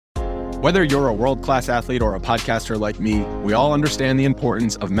Whether you're a world-class athlete or a podcaster like me, we all understand the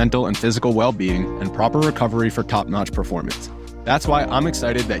importance of mental and physical well-being and proper recovery for top-notch performance. That's why I'm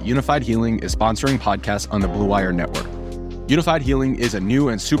excited that Unified Healing is sponsoring podcasts on the Blue Wire Network. Unified Healing is a new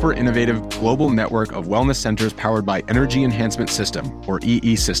and super innovative global network of wellness centers powered by Energy Enhancement System, or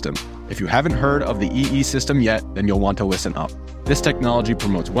EE System. If you haven't heard of the EE System yet, then you'll want to listen up. This technology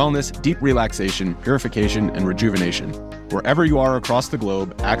promotes wellness, deep relaxation, purification, and rejuvenation. Wherever you are across the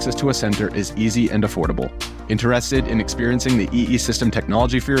globe, access to a center is easy and affordable. Interested in experiencing the EE System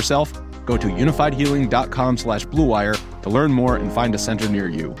technology for yourself? Go to unifiedhealing.com/bluewire to learn more and find a center near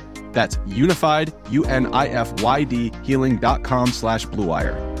you. That's unified, UNIFYD,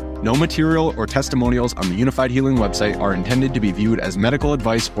 healing.com/bluewire. No material or testimonials on the Unified Healing website are intended to be viewed as medical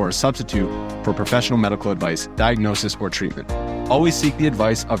advice or a substitute for professional medical advice, diagnosis, or treatment. Always seek the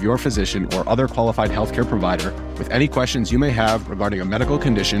advice of your physician or other qualified healthcare provider with any questions you may have regarding a medical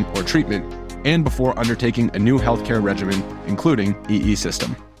condition or treatment and before undertaking a new healthcare regimen, including EE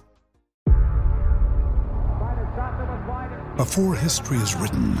System. Before history is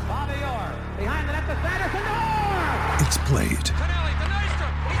written, it's played.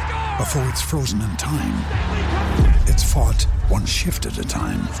 Before it's frozen in time, it's fought one shift at a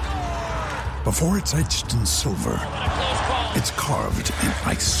time. Before it's etched in silver, it's carved in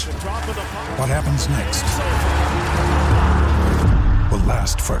ice. What happens next will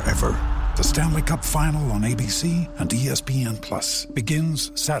last forever. The Stanley Cup Final on ABC and ESPN Plus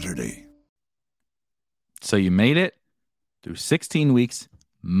begins Saturday. So you made it through 16 weeks,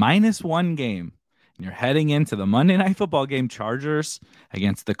 minus one game, and you're heading into the Monday Night Football game, Chargers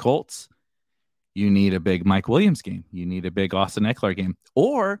against the Colts. You need a big Mike Williams game. You need a big Austin Eckler game.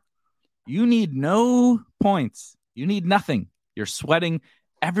 Or you need no points. You need nothing. You're sweating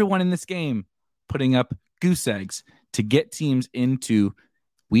everyone in this game, putting up goose eggs to get teams into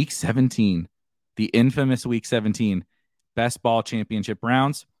Week 17, the infamous Week 17 Best Ball Championship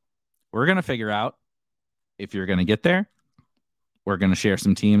rounds. We're going to figure out if you're going to get there. We're going to share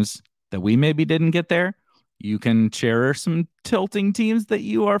some teams that we maybe didn't get there. You can share some tilting teams that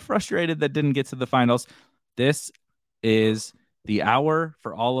you are frustrated that didn't get to the finals. This is the hour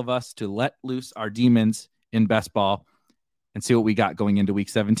for all of us to let loose our demons in best ball and see what we got going into Week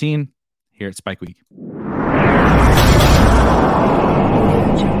 17 here at Spike Week.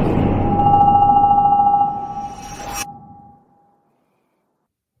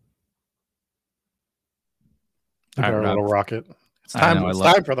 Our little rocket. It's time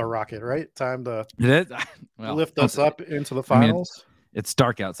for the rocket, right? Time to lift us up into the finals. I mean, it's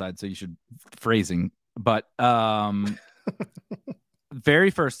dark outside, so you should phrasing. But very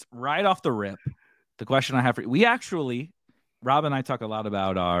first, right off the rip, the question I have for you, we actually, Rob and I talk a lot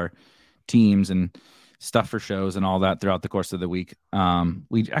about our teams and stuff for shows and all that throughout the course of the week.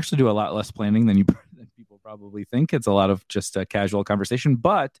 We actually do a lot less planning than people probably think. It's a lot of just a casual conversation,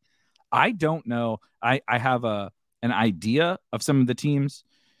 but I don't know. I have an idea of some of the teams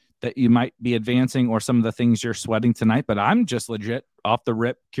that you might be advancing or some of the things you're sweating tonight, but I'm just legit off the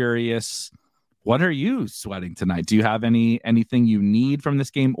rip curious. What are you sweating tonight? Do you have anything you need from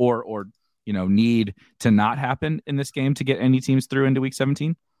this game or need to not happen in this game to get any teams through into Week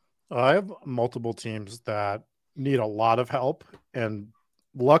 17? I have multiple teams that need a lot of help, and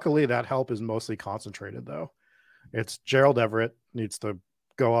luckily that help is mostly concentrated, though. It's Gerald Everett needs to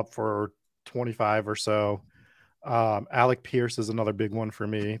go up for 25 or so. Alec Pierce is another big one for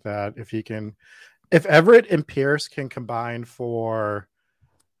me, that if Everett and Pierce can combine for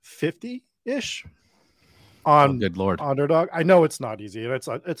 50-ish on good Lord underdog. I know it's not easy. It's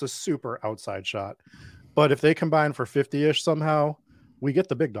a super outside shot, but if they combine for 50-ish somehow, we get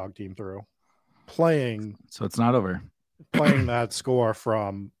the big dog team through playing. So it's not over playing that score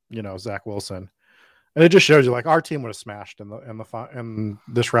from, Zach Wilson. And it just shows you, like, our team would have smashed in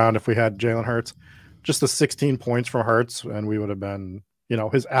this round if we had Jalen Hurts. Just the 16 points from Hurts, and we would have been,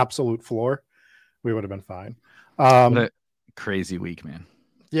 his absolute floor. We would have been fine. What a crazy week, man.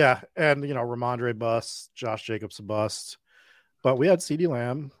 Yeah, and, Ramondre bust, Josh Jacobs a bust. But we had CeeDee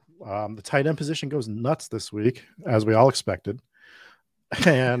Lamb. The tight end position goes nuts this week, as we all expected.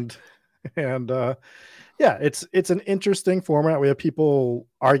 And it's an interesting format. We have people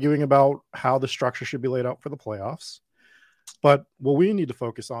arguing about how the structure should be laid out for the playoffs. But what we need to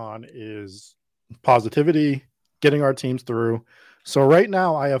focus on is positivity, getting our teams through. So right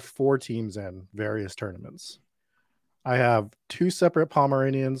now I have 4 teams in various tournaments. I have 2 separate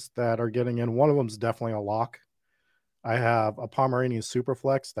Pomeranians that are getting in. One of them is definitely a lock. I have a Pomeranian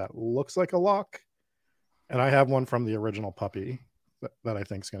Superflex that looks like a lock. And I have one from the original puppy that I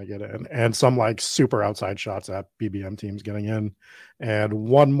think is going to get in, and some like super outside shots at BBM teams getting in, and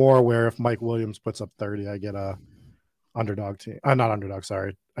one more where if Mike Williams puts up 30, I get a underdog team. Not underdog,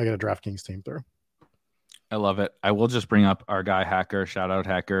 sorry. I get a DraftKings team through. I love it. I will just bring up our guy Hacker, shout out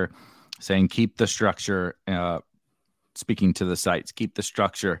Hacker, saying keep the structure. Speaking to the sites, keep the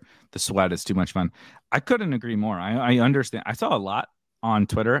structure. The sweat is too much fun. I couldn't agree more. I understand. I saw a lot on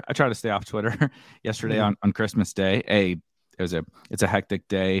Twitter. I try to stay off Twitter yesterday on Christmas Day. It's a hectic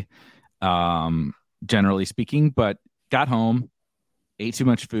day, generally speaking, but got home, ate too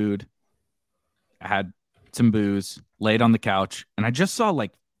much food, I had some booze, laid on the couch, and I just saw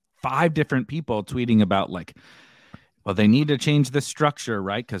like 5 different people tweeting about like, well, they need to change the structure,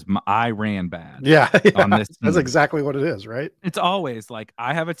 right? Because I ran bad. Yeah, on this team. That's exactly what it is, right? It's always like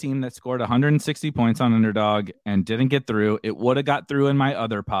I have a team that scored 160 points on underdog and didn't get through. It would have got through in my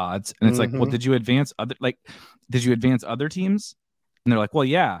other pods. And it's like, well, did you advance other teams? And they're like, well,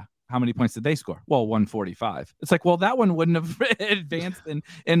 yeah. How many points did they score? Well, 145. It's like, well, that one wouldn't have advanced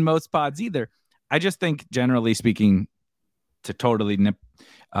in most pods either. I just think, generally speaking, to totally nip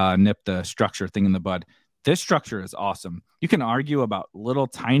the structure thing in the bud, this structure is awesome. You can argue about little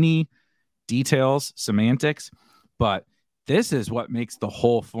tiny details, semantics, but this is what makes the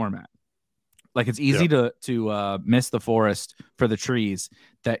whole format. Like it's easy to miss the forest for the trees,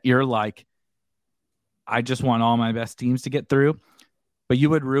 that you're like, I just want all my best teams to get through, but you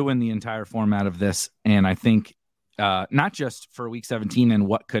would ruin the entire format of this. And I think not just for week 17 and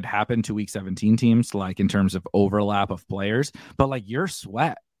what could happen to week 17 teams, like in terms of overlap of players, but like your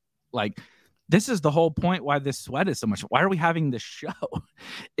sweat, like this is the whole point why this sweat is so much. Why are we having this show?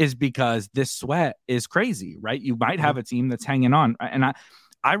 Is because this sweat is crazy, right? You might have a team that's hanging on. And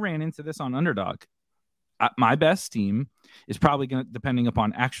I ran into this on Underdog. My best team is probably going to, depending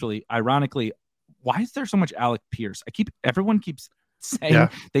upon actually, ironically, why is there so much Alec Pierce? Everyone keeps saying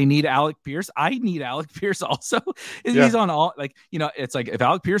they need Alec Pierce. I need Alec Pierce also. He's on all, like, you know, it's like if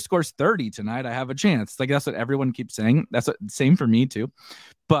Alec Pierce scores 30 tonight, I have a chance. Like that's what everyone keeps saying. That's what, same for me too.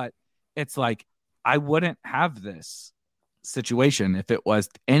 But it's like, I wouldn't have this situation if it was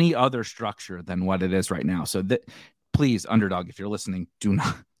any other structure than what it is right now. So that, please, Underdog, if you're listening,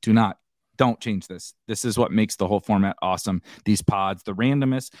 don't change this. This is what makes the whole format awesome. These pods, the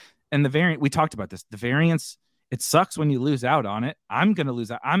randomness and the variant. We talked about this. The variance, it sucks when you lose out on it. I'm going to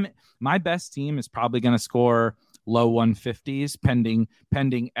lose out. My best team is probably going to score low 150s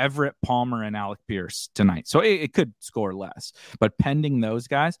pending Everett, Palmer, and Alec Pierce tonight. So it could score less, but pending those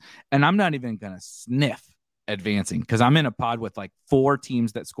guys, and I'm not even going to sniff advancing because I'm in a pod with like 4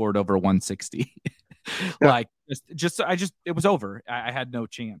 teams that scored over 160. Like it was over. I had no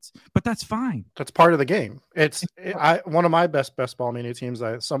chance, but that's fine. That's part of the game. One of my best ball mania teams,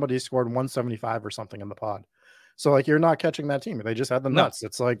 somebody scored 175 or something in the pod. So like, you're not catching that team. They just had the nuts. No.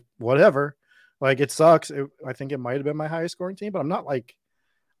 It's like, whatever. Like it sucks. I think it might've been my highest scoring team, but I'm not like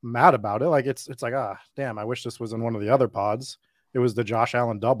mad about it. Like it's like, damn, I wish this was in one of the other pods. It was the Josh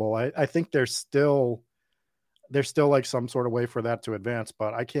Allen double. I think there's still like some sort of way for that to advance,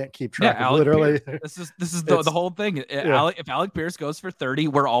 but I can't keep track of literally. Pierce. This is the whole thing. If Alec Pierce goes for 30,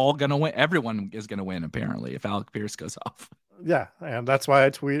 we're all going to win. Everyone is going to win, apparently, if Alec Pierce goes off. Yeah. And that's why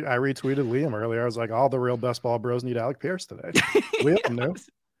I retweeted Liam earlier. I was like, all the real best ball bros need Alec Pierce today. Liam knew.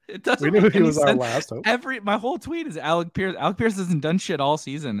 It doesn't. We knew he was our last hope. My whole tweet is Alec Pierce. Alec Pierce hasn't done shit all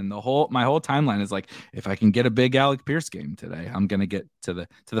season, and my whole timeline is like, if I can get a big Alec Pierce game today, I'm gonna get to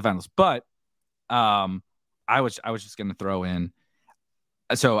the finals. But I was just gonna throw in.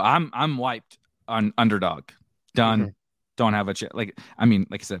 So I'm wiped on Underdog. Done. Mm-hmm. Don't have a chance. Like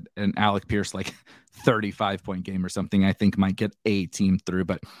I said, an Alec Pierce like 35-point game or something, I think might get a team through.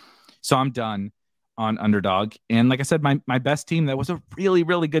 But so I'm done on Underdog. And like I said, my best team that was a really,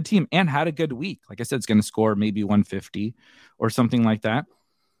 really good team and had a good week. Like I said, it's going to score maybe 150 or something like that.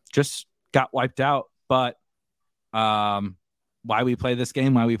 Just got wiped out. But why we play this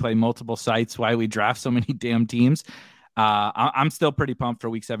game, why we play multiple sites, why we draft so many damn teams. I'm still pretty pumped for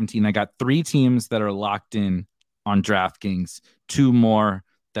week 17. I got 3 teams that are locked in on DraftKings, 2 more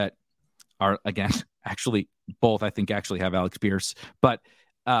that are, again, actually both I think actually have Alex Pierce. But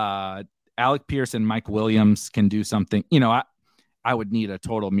Alec Pierce and Mike Williams can do something. You know, I would need a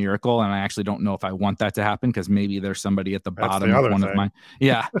total miracle, and I actually don't know if I want that to happen because maybe there's somebody at the bottom of one of mine.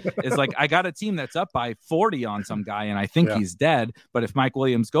 Yeah, it's like I got a team that's up by 40 on some guy, and I think he's dead. But if Mike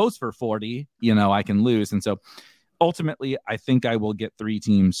Williams goes for 40, you know, I can lose. And so ultimately, I think I will get 3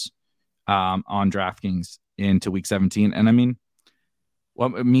 teams on DraftKings into week 17. And I mean, well,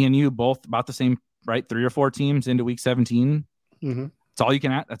 me and you both about the same, right? 3 or 4 teams into week 17. Mm-hmm. It's all you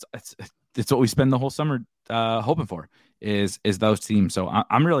can add. it's what we spend the whole summer hoping for is those teams. So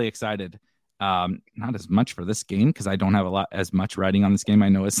I'm really excited. Not as much for this game because I don't have as much writing on this game I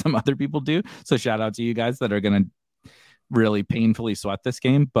know as some other people do. So shout out to you guys that are going to really painfully sweat this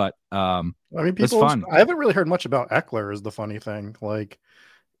game. But I mean, it's fun. I haven't really heard much about Eckler is the funny thing. Like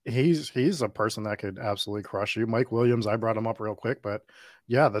he's a person that could absolutely crush you. Mike Williams, I brought him up real quick, but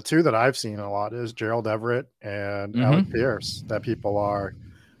yeah, the two that I've seen a lot is Gerald Everett and Alec Pierce that people are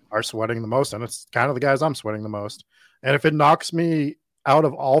sweating the most. And it's kind of the guys I'm sweating the most. And if it knocks me out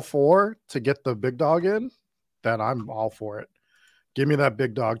of all four to get the big dog in, then I'm all for it. Give me that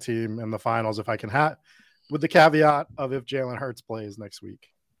big dog team in the finals if I can have, with the caveat of if Jalen Hurts plays next week,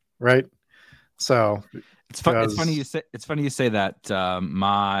 right? So it's funny you say that.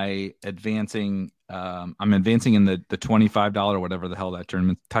 I'm advancing in the $25 whatever the hell that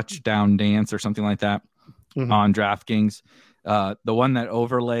tournament touchdown dance or something like that on DraftKings. The one that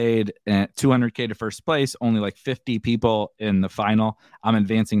overlaid at $200K to first place, only like 50 people in the final. I'm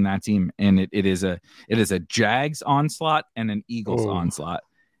advancing that team, and it is a Jags onslaught and an Eagles onslaught.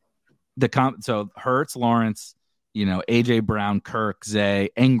 So Hurts, Lawrence, AJ Brown, Kirk, Zay,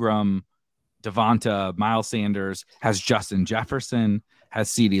 Ingram, Devonta, Miles Sanders, has Justin Jefferson, has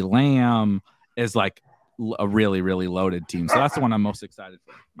CeeDee Lamb, is like a really, really loaded team. So that's the one I'm most excited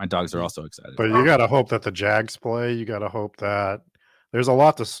for. My dogs are also excited. But you got to hope that the Jags play. You got to hope that there's a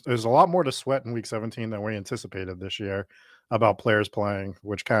lot more to sweat in week 17 than we anticipated this year about players playing,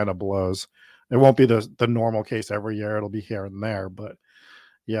 which kind of blows. It won't be the normal case every year. It'll be here and there, but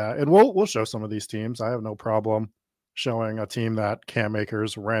yeah, and we'll show some of these teams. I have no problem showing a team that Cam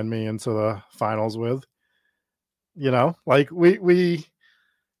Akers ran me into the finals with. Like we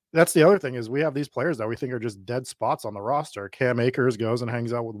that's the other thing is we have these players that we think are just dead spots on the roster. Cam Akers goes and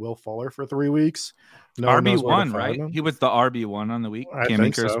hangs out with Will Fuller for 3 weeks. No RB1, right? He was the RB1 on the week. Cam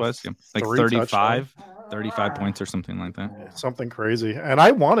Akers was like 35 points or something like that. Something crazy. And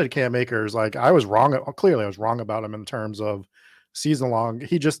I wanted Cam Akers. Like I was wrong. Clearly I was wrong about him in terms of season long.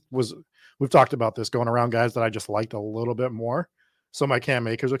 He just was, we've talked about this going around guys that I just liked a little bit more. So my Cam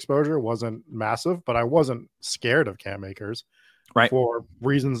Akers exposure wasn't massive, but I wasn't scared of Cam Akers. Right. For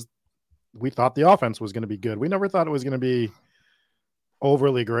reasons we thought the offense was going to be good. We never thought it was going to be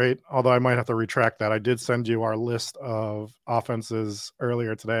overly great, although I might have to retract that. I did send you our list of offenses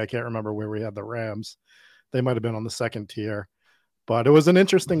earlier today. I can't remember where we had the Rams. They might have been on the second tier, but it was an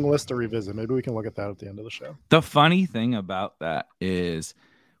interesting list to revisit. Maybe we can look at that at the end of the show. The funny thing about that is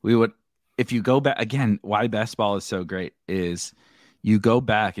if you go back again, why best ball is so great is you go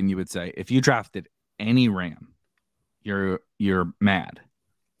back and you would say, if you drafted any Ram, you're mad,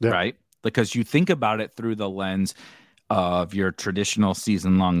 right? Because you think about it through the lens of your traditional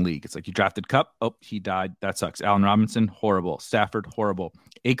season-long league. It's like you drafted Kupp, oh, he died, that sucks. Allen Robinson, horrible. Stafford, horrible.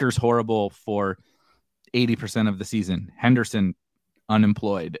 Akers, horrible for 80% of the season. Henderson,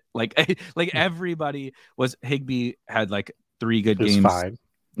 unemployed. Like everybody was. Higbee had like 3 good games. Fine.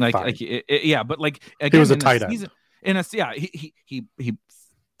 But like again, he was a tight end. He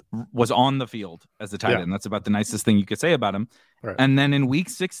was on the field as a tight end. That's about the nicest thing you could say about him. Right. And then in week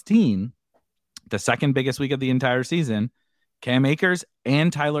 16, the second biggest week of the entire season, Cam Akers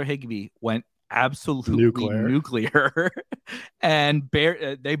and Tyler Higbee went absolutely nuclear. And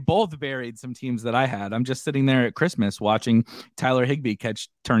they both buried some teams that I had. I'm just sitting there at Christmas watching Tyler Higbee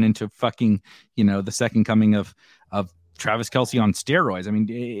turn into fucking, the second coming of Travis Kelce on steroids. I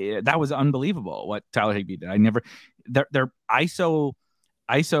mean, that was unbelievable what Tyler Higbee did. They're ISO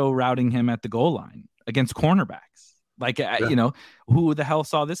routing him at the goal line against cornerbacks. Who the hell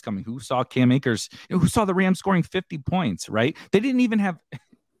saw this coming? Who saw Cam Akers? Who saw the Rams scoring 50 points, right? They didn't even have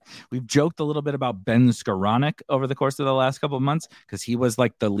we've joked a little bit about Ben Skoranek over the course of the last couple of months because he was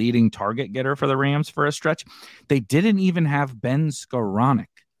like the leading target getter for the Rams for a stretch. They didn't even have Ben Skoranek.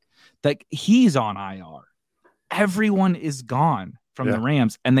 Like he's on IR. Everyone is gone from the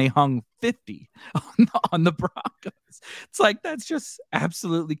Rams, and they hung 50 on the Broncos. It's like, that's just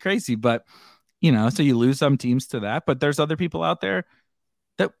absolutely crazy. But, so you lose some teams to that, but there's other people out there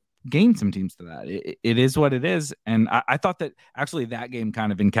that gain some teams to that. It is what it is. And I thought that actually that game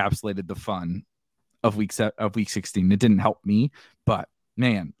kind of encapsulated the fun of week 16. It didn't help me, but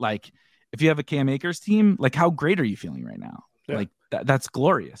man, like if you have a Cam Akers team, like how great are you feeling right now? Yeah. Like that's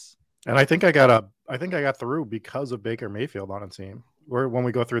glorious. And I think I got through because of Baker Mayfield on a team. When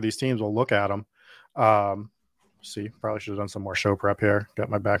we go through these teams, we'll look at them. Probably should have done some more show prep here. Got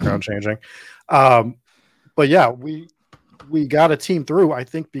my background changing. But yeah, we got a team through, I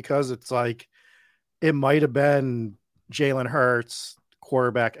think, because it's like it might have been Jalen Hurts,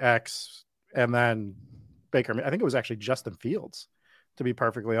 quarterback X, and then Baker. I think it was actually Justin Fields to be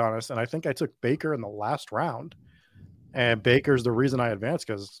perfectly honest. And I think I took Baker in the last round. And Baker's the reason I advanced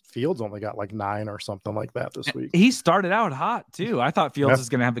because Fields only got like 9 or something like that this week. He started out hot too. I thought Fields was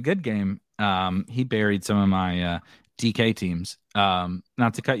going to have a good game. He buried some of my DK teams.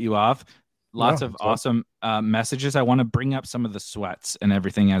 Not to cut you off. Lots of awesome messages. I want to bring up some of the sweats and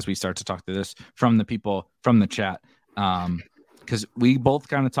everything as we start to talk to this from the people from the chat. Because we both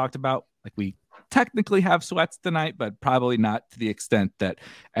kind of talked about, like, we technically have sweats tonight, but probably not to the extent that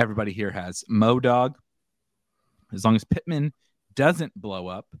everybody here has. Modog, as long as Pittman doesn't blow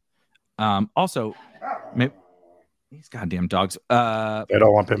up. Also, maybe, these goddamn dogs. They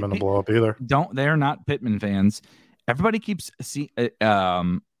don't want Pittman to blow up either. They're not Pittman fans. Everybody keeps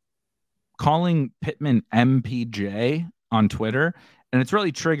calling Pittman MPJ on Twitter, and it's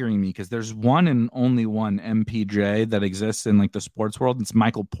really triggering me because there's one and only one MPJ that exists in like the sports world. It's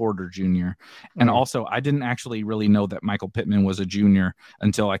Michael Porter Jr. And also, I didn't actually really know that Michael Pittman was a junior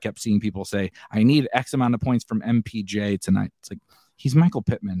until I kept seeing people say, I need X amount of points from MPJ tonight. It's like, he's Michael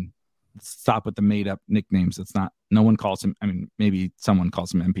Pittman. Stop with the made up nicknames. It's not, no one calls him. I mean, maybe someone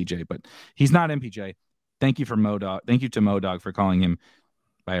calls him MPJ, but he's not MPJ. Thank you for Modog. Thank you to Modog for calling him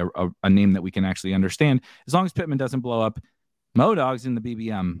by a name that we can actually understand. As long as Pittman doesn't blow up, Modog's in the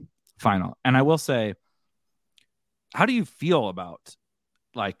BBM final. And I will say, how do you feel about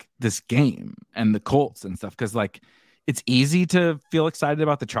like this game and the Colts and stuff? Because like, it's easy to feel excited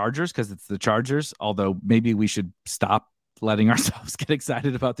about the Chargers because it's the Chargers, although maybe we should stop letting ourselves get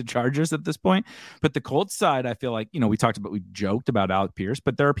excited about the Chargers at this point. But the Colts side, I feel like, we joked about Alec Pierce,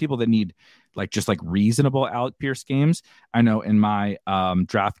 but there are people that need like just like reasonable Alec Pierce games. I know in my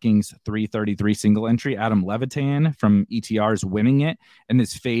DraftKings 333 single entry, Adam Levitan from ETR is winning it and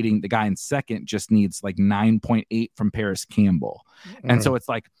is fading. The guy in second just needs like 9.8 from Paris Campbell. And so it's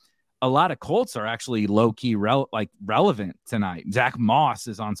like a lot of Colts are actually low-key relevant tonight. Zach Moss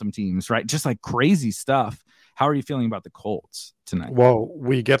is on some teams, right? Just like crazy stuff. How are you feeling about the Colts tonight? Well,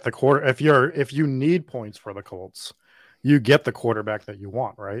 we get the quarter. If you need points for the Colts, you get the quarterback that you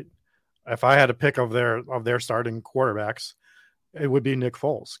want, right? If I had to pick of their starting quarterbacks, it would be Nick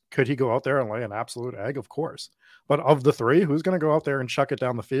Foles. Could he go out there and lay an absolute egg? Of course. But of the three, who's going to go out there and chuck it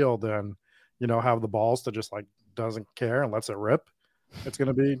down the field and, have the balls to just like doesn't care and lets it rip? It's going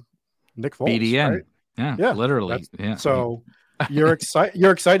to be Nick Foles. BDN. Right? Yeah, literally. Yeah. So you're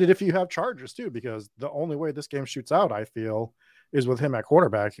excited if you have Chargers too, because the only way this game shoots out, I feel, is with him at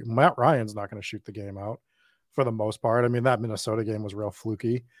quarterback. Matt Ryan's not going to shoot the game out for the most part. I mean, that Minnesota game was real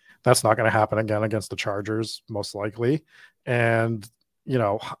fluky. That's not going to happen again against the Chargers, most likely. And,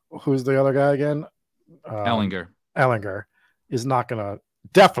 who's the other guy again? Ellinger is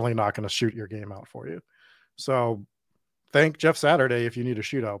definitely not going to shoot your game out for you. So thank Jeff Saturday if you need a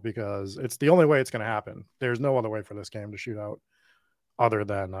shootout, because it's the only way it's going to happen. There's no other way for this game to shoot out other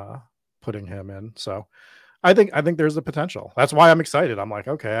than putting him in. So I think there's the potential. That's why I'm excited. I'm like,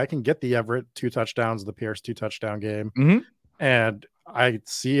 okay, I can get the Everett 2 touchdowns, the Pierce 2 touchdown game. Mm-hmm. And I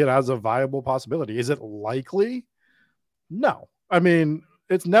see it as a viable possibility. Is it likely? No. I mean,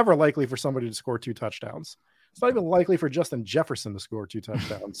 it's never likely for somebody to score 2 touchdowns. It's not even likely for Justin Jefferson to score 2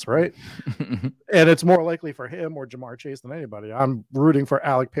 touchdowns, right? And it's more likely for him or Jamar Chase than anybody. I'm rooting for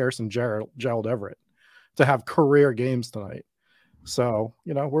Alec Pierce and Gerald Everett to have career games tonight. So,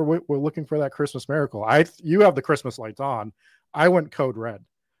 we're looking for that Christmas miracle. You have the Christmas lights on. I went code red.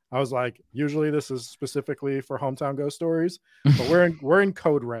 I was like, usually this is specifically for Hometown Ghost Stories, but we're in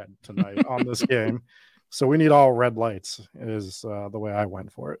code red tonight on this game. So we need all red lights is the way I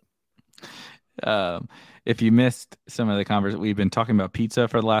went for it. If you missed some of the conversation, we've been talking about pizza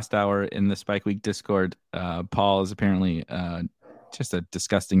for the last hour in the Spike Week Discord. Paul is apparently just a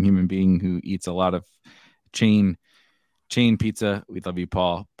disgusting human being who eats a lot of chain pizza. We love you,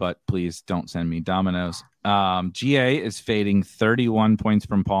 Paul, but please don't send me Domino's. GA is fading 31 points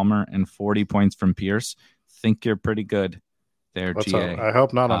from Palmer and 40 points from Pierce. Think you're pretty good there, GA. I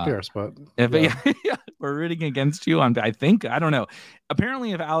hope not on Pierce, but we're rooting against you on. I don't know.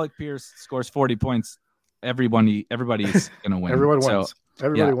 Apparently, if Alec Pierce scores 40 points, everybody's gonna win.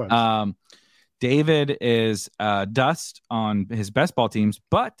 Everybody wins. David is dust on his best ball teams,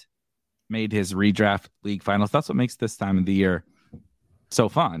 but made his redraft league finals. That's what makes this time of the year so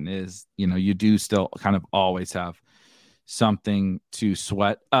fun. Is you do still kind of always have something to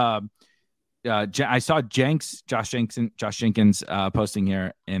sweat. I saw Josh Jenkins posting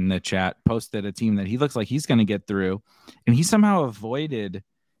here in the chat, posted a team that he looks like he's going to get through, and he somehow avoided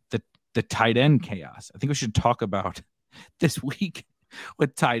the tight end chaos. I think we should talk about this week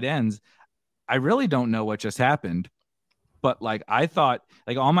with tight ends. I really don't know what just happened, but I thought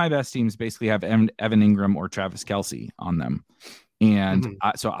all my best teams basically have Evan Ingram or Travis Kelce on them. And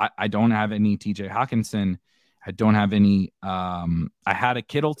I don't have any TJ Hawkinson. I don't have any. I had a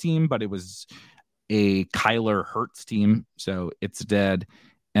Kittle team, but it was a Kyler Hurts team, so it's dead.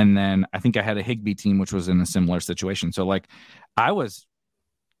 And then I think I had a Higbee team, which was in a similar situation. So like I was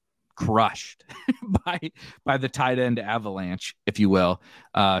crushed by the tight end avalanche, if you will.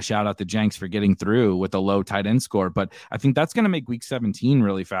 Shout out to Jenks for getting through with a low tight end score. But I think that's going to make week 17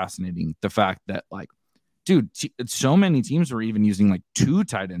 really fascinating. The fact that like, dude, so many teams were even using like 2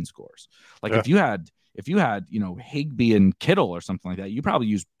 tight end scores. Like if you had, Higbee and Kittle or something like that, you probably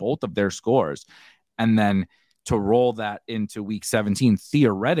use both of their scores. And then to roll that into week 17,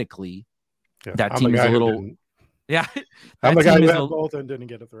 theoretically, that team is a little. Yeah. I'm the guy who had both and didn't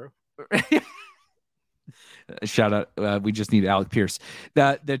get it through. Shout out. We just need Alec Pierce.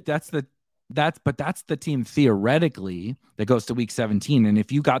 That's the team theoretically that goes to week 17. And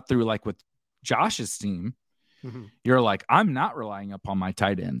if you got through like with Josh's team, you're like, I'm not relying upon my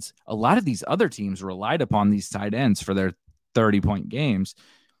tight ends. A lot of these other teams relied upon these tight ends for their 30-point games.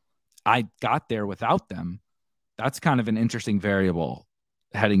 I got there without them. That's kind of an interesting variable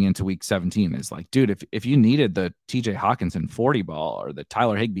heading into week 17 is like, dude, if you needed the TJ Hawkinson 40 ball or the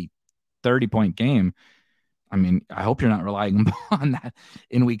Tyler Higbee 30-point game, I mean, I hope you're not relying on that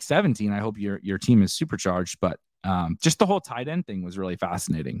in week 17. I hope your team is supercharged, but just the whole tight end thing was really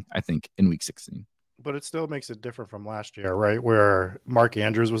fascinating, I think, in week 16. But it still makes it different from last year, right? Where Mark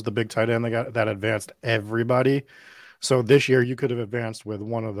Andrews was the big tight end that advanced everybody. So this year you could have advanced with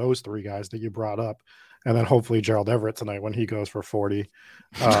one of those 3 guys that you brought up, and then hopefully Gerald Everett tonight when he goes for 40.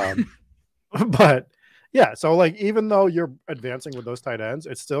 But yeah, so like even though you're advancing with those tight ends,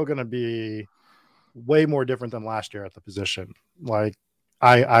 it's still going to be way more different than last year at the position. Like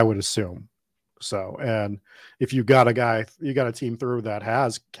I would assume. So, and if you got a team through that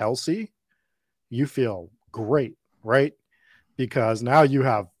has Kelsey, you feel great, right? Because now you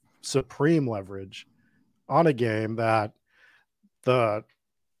have supreme leverage on a game that the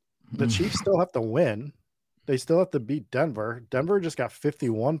Chiefs still have to win. They still have to beat Denver. Denver just got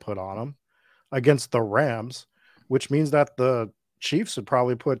 51 put on them against the Rams, which means that the Chiefs would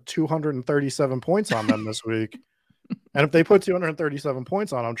probably put 237 points on them this week. And if they put 237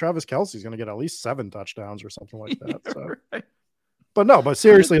 points on them, Travis Kelce's going to get at least 7 touchdowns or something like that. So. Right. But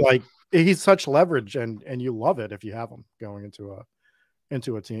seriously, like he's such leverage and you love it if you have him going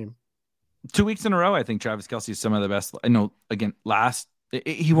into a team. 2 weeks in a row, I think Travis Kelce is some of the best. I know, again,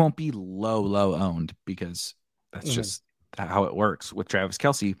 he won't be low owned because that's just how it works with Travis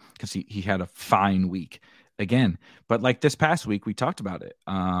Kelce because he had a fine week again. But like this past week, we talked about it.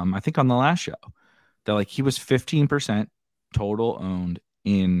 I think on the last show that like he was 15% total owned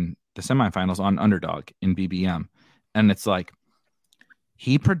in the semifinals on Underdog in BBM. And it's like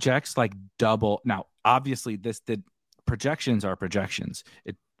he projects like double. Now, obviously the projections are projections.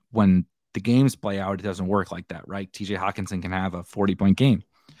 When the games play out, it doesn't work like that, right? TJ Hawkinson can have a 40-point game.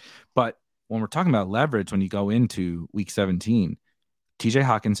 But when we're talking about leverage, when you go into week 17, TJ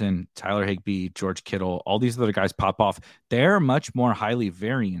Hawkinson, Tyler Higbee, George Kittle, all these other guys pop off. They're much more highly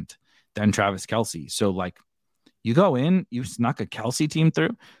variant than Travis Kelce. So like you go in, you snuck a Kelce team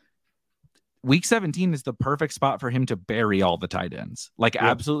through. Week 17 is the perfect spot for him to bury all the tight ends, like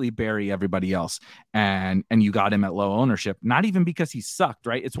absolutely bury everybody else. And you got him at low ownership, not even because he sucked,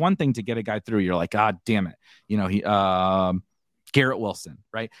 right? It's one thing to get a guy through. You're like, God damn it. He, Garrett Wilson,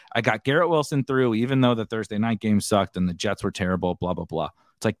 right? I got Garrett Wilson through, even though the Thursday night game sucked and the Jets were terrible, blah, blah, blah.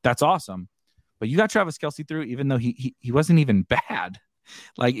 It's like, that's awesome. But you got Travis Kelce through, even though he wasn't even bad.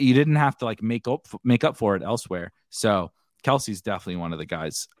 Like you didn't have to like make up for it elsewhere. So Kelsey's definitely one of the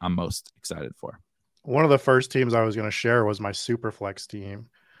guys I'm most excited for. One of the first teams I was going to share was my Superflex team.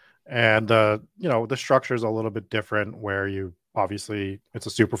 And, the structure is a little bit different where it's a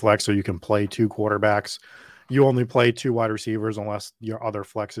Superflex, so you can play 2 quarterbacks. You only play 2 wide receivers unless your other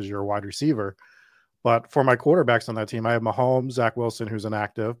flex is your wide receiver. But for my quarterbacks on that team, I have Mahomes, Zach Wilson, who's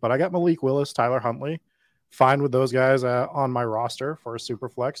inactive, but I got Malik Willis, Tyler Huntley. Fine with those guys on my roster for a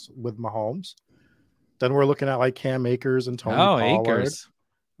Superflex with Mahomes. Then we're looking at like Cam Akers and Tony Pollard, Akers.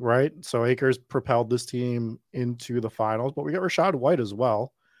 Right? So Akers propelled this team into the finals, but we got Rachaad White as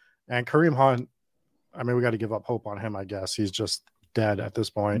well. And Kareem Hunt, I mean, we got to give up hope on him, I guess. He's just dead at this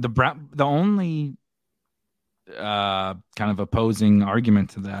point. The only kind of opposing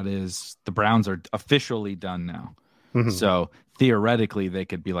argument to that is the Browns are officially done now. Mm-hmm. So theoretically they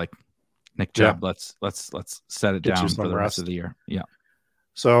could be like, Nick Chubb, let's set it down for the rest of the year. Yeah.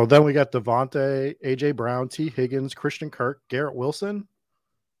 So then we got Devontae, AJ Brown, T. Higgins, Christian Kirk, Garrett Wilson,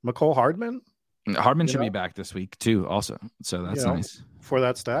 McCole Hardman. Hardman should be back this week too, also. So that's nice for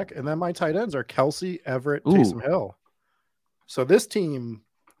that stack. And then my tight ends are Kelsey, Everett, Taysom Hill. So this team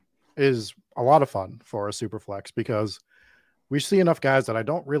is a lot of fun for a super flex because we see enough guys that I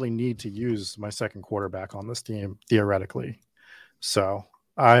don't really need to use my second quarterback on this team theoretically. So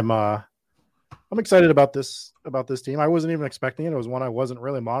I'm excited about this team. I wasn't even expecting it. It was one I wasn't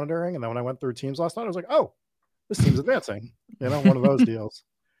really monitoring. And then when I went through teams last night, I was like, oh, this team's advancing. One of those deals.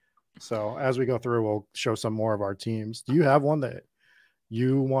 So as we go through, we'll show some more of our teams. Do you have one that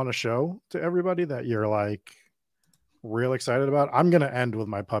you want to show to everybody that you're like real excited about? I'm going to end with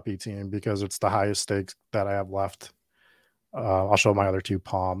my puppy team because it's the highest stakes that I have left. I'll show my other two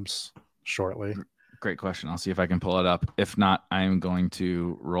palms shortly. Great question. I'll see if I can pull it up. If not, I'm going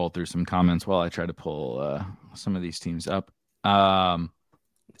to roll through some comments while I try to pull some of these teams up.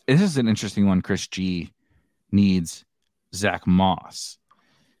 This is an interesting one. Chris G needs Zach Moss.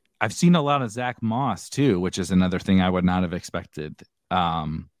 I've seen a lot of Zach Moss too, which is another thing I would not have expected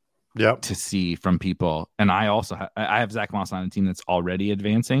to see from people. And I also I have Zach Moss on a team that's already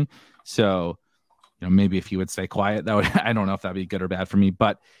advancing. So, maybe if he would stay quiet, that would, I don't know if that'd be good or bad for me,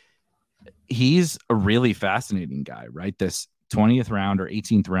 but he's a really fascinating guy, right? This 20th round or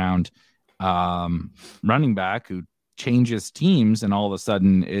 18th round running back who changes teams and all of a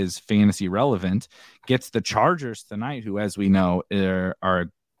sudden is fantasy relevant, gets the Chargers tonight, who, as we know, are a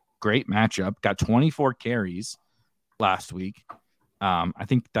great matchup, got 24 carries last week. I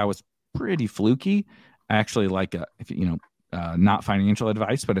think that was pretty fluky. I actually like not financial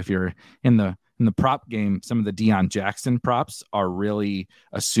advice, but if you're in the prop game, some of the Deion Jackson props are really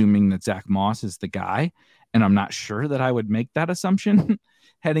assuming that Zach Moss is the guy. And I'm not sure that I would make that assumption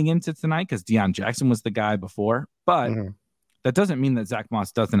heading into tonight because Deion Jackson was the guy before. But that doesn't mean that Zach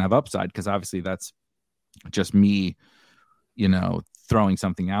Moss doesn't have upside, because obviously that's just me, throwing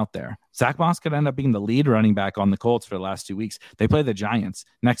something out there. Zach Moss could end up being the lead running back on the Colts for the last 2 weeks. They play the Giants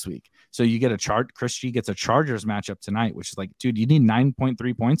next week. So you get Chris G gets a Chargers matchup tonight, which is like, dude, you need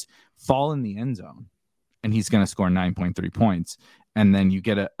 9.3 points, fall in the end zone, and he's going to score 9.3 points. And then you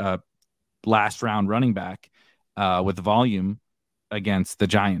get a last round running back with volume against the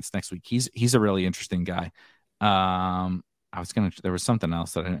Giants next week. He's a really interesting guy. There was something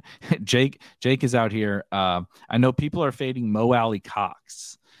else that Jake is out here. I know people are fading Mo Alley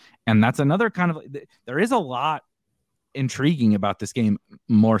Cox, and that's another kind of, there is a lot intriguing about this game,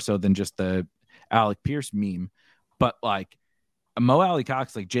 more so than just the Alec Pierce meme, but like Mo Alley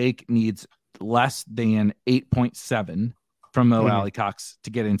Cox, like Jake needs less than 8.7 from Mo Alley Cox to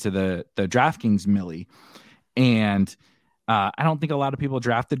get into the DraftKings Millie. And I don't think a lot of people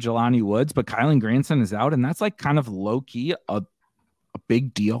drafted Jelani Woods, but Kylan Granson is out, and that's like kind of low key a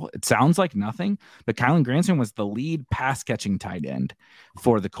big deal. It sounds like nothing, but Kylan Granson was the lead pass catching tight end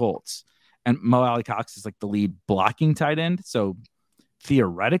for the Colts, and Mo Alley Cox is like the lead blocking tight end. So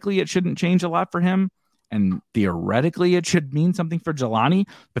theoretically, it shouldn't change a lot for him, and theoretically, it should mean something for Jelani.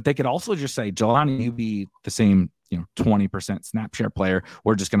 But they could also just say, Jelani, you be the same, 20% snap share player.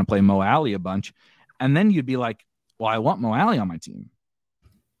 We're just going to play Mo Alley a bunch, and then you'd be like, well, I want Mo Alley on my team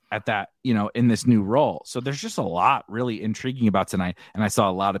at that, in this new role. So there's just a lot really intriguing about tonight. And I saw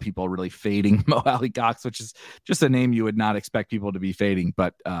a lot of people really fading Mo Alley Cox, which is just a name you would not expect people to be fading,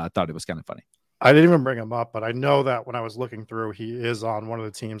 but I thought it was kind of funny. I didn't even bring him up, but I know that when I was looking through, he is on one of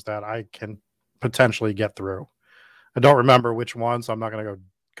the teams that I can potentially get through. I don't remember which one, so I'm not going to go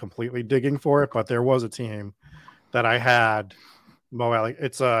completely digging for it, but there was a team that I had Mo Alley.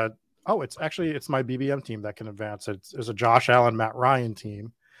 It's my BBM team that can advance. It's a Josh Allen, Matt Ryan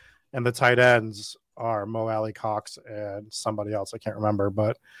team, and the tight ends are Mo Alley Cox and somebody else. I can't remember,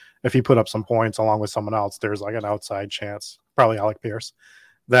 but if he put up some points along with someone else, there's like an outside chance, probably Alec Pierce,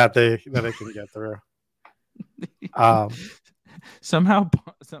 that they can get through. Somehow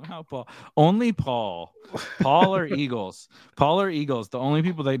Paul or Eagles, the only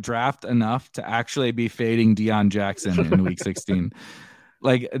people they draft enough to actually be fading Deion Jackson in week 16.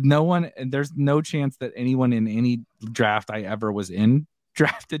 Like there's no chance that anyone in any draft I ever was in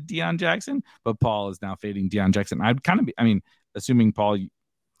drafted Deion Jackson, but Paul is now fading Deion Jackson. I'd kind of be, assuming Paul,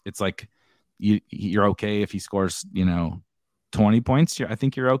 it's like you're okay if he scores, 20 points. I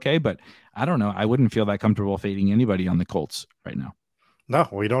think you're okay, but I don't know. I wouldn't feel that comfortable fading anybody on the Colts right now. No,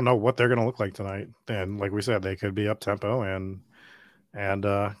 we don't know what they're going to look like tonight. And like we said, they could be up tempo and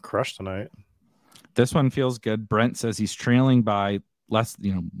crush tonight. This one feels good. Brent says he's trailing by less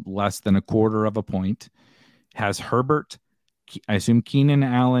than a quarter of a point. Has Herbert, I assume Keenan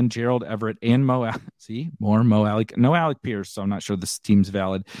Allen, Gerald Everett, and Mo Alley. No Alec Pierce, so I'm not sure this team's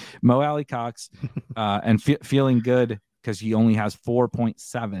valid. Mo Alley Cox, and feeling good because he only has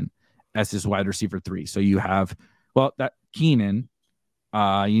 4.7 as his wide receiver 3. So you have, that Keenan,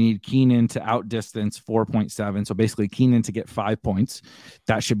 You need Keenan to outdistance 4.7. So basically Keenan to get 5 points.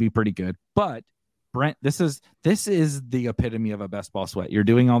 That should be pretty good. But Brent, this is the epitome of a best ball sweat. You're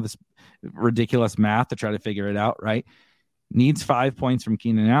doing all this ridiculous math to try to figure it out, right? Needs 5 points from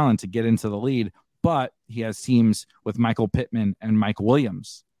Keenan Allen to get into the lead, but he has teams with Michael Pittman and Mike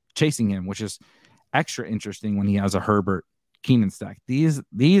Williams chasing him, which is extra interesting when he has a Herbert Keenan stack. These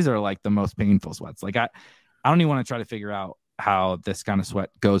are like the most painful sweats. Like I don't even want to try to figure out how this kind of sweat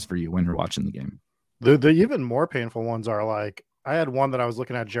goes for you when you're watching the game. The even more painful ones are like, I had one that I was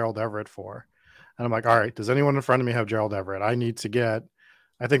looking at Gerald Everett for, and I'm like, all right, does anyone in front of me have Gerald Everett? I need to get,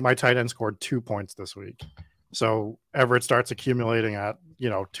 I think my tight end scored 2 points this week. So Everett starts accumulating at,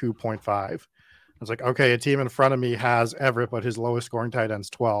 2.5. I was like, okay, a team in front of me has Everett, but his lowest scoring tight end's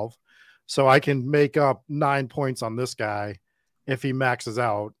 12. So I can make up 9 points on this guy if he maxes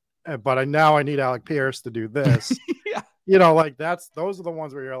out. But I need Alec Pierce to do this. Yeah. Like those are the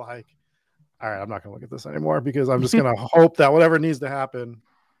ones where you're like, all right, I'm not going to look at this anymore because I'm just going to hope that whatever needs to happen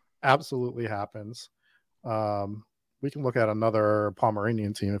absolutely happens. We can look at another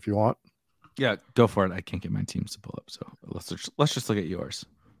Pomeranian team if you want. Yeah, go for it. I can't get my teams to pull up, so let's just look at yours.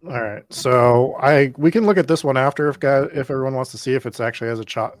 All right, so we can look at this one after if everyone wants to see if it's actually has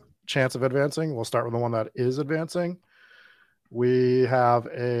a chance of advancing. We'll start with the one that is advancing. We have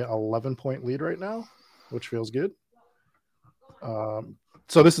a 11-point lead right now, which feels good.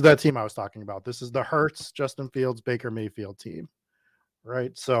 So this is that team I was talking about. This is the Hurts, Justin Fields, Baker Mayfield team,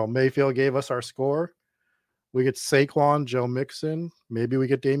 right? So Mayfield gave us our score. We get Saquon, Joe Mixon. Maybe we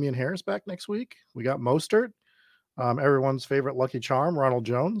get Damian Harris back next week. We got Mostert, everyone's favorite lucky charm, Ronald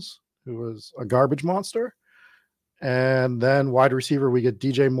Jones, who was a garbage monster. And then wide receiver, we get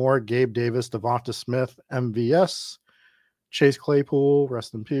DJ Moore, Gabe Davis, Devonta Smith, MVS, Chase Claypool,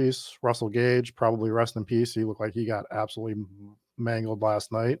 rest in peace. Russell Gage, probably rest in peace. He looked like he got absolutely mangled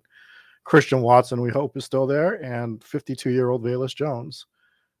last night. Christian Watson, we hope, is still there. And 52-year-old Velus Jones.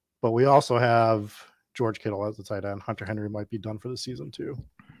 But we also have George Kittle as the tight end. Hunter Henry might be done for the season too.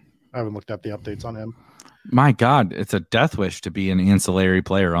 I haven't looked at the updates on him. My God, it's a death wish to be an ancillary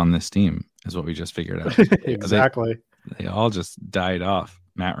player on this team, is what we just figured out. Exactly. They all just died off.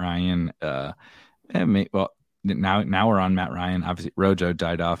 Matt Ryan. Now we're on Matt Ryan. Obviously, Rojo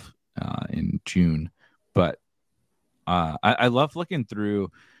died off in June, but I love looking through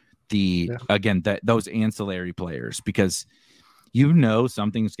those ancillary players because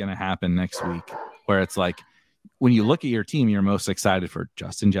something's going to happen next week where it's like when you look at your team, you're most excited for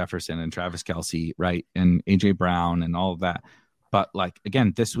Justin Jefferson and Travis Kelce, right, and AJ Brown and all of that. But like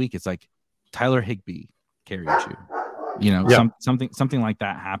again, this week it's like Tyler Higbee carried you. Something like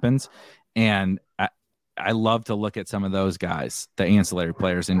that happens, and I love to look at some of those guys, the ancillary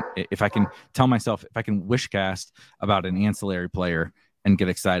players. And if I can tell myself, if I can wish cast about an ancillary player and get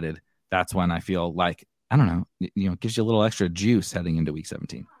excited, that's when I feel like, I don't know, it gives you a little extra juice heading into week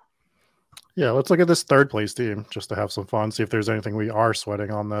 17. Yeah, let's look at this third place team just to have some fun, see if there's anything we are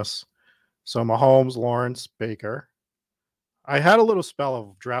sweating on this. So Mahomes, Lawrence, Baker. I had a little spell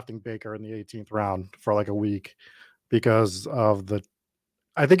of drafting Baker in the 18th round for like a week because of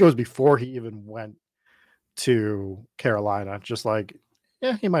I think it was before he even went to Carolina. Just like,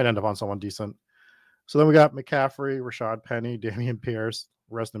 yeah, he might end up on someone decent. So then we got McCaffrey, Rashad Penny, Damian Pierce,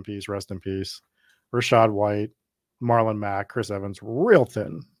 rest in peace, Rashad White, Marlon Mack, Chris Evans, real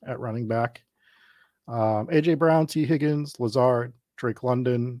thin at running back. AJ Brown, T. Higgins, Lazard, Drake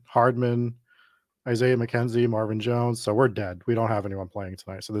London, Hardman, Isaiah McKenzie, Marvin Jones. So we're dead. We don't have anyone playing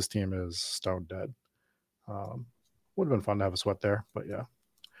tonight. So this team is stone dead. Would have been fun to have a sweat there, but yeah,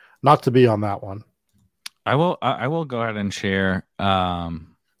 not to be on that one. I will go ahead and share.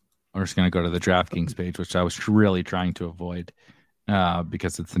 I'm just going to go to the DraftKings page, which I was really trying to avoid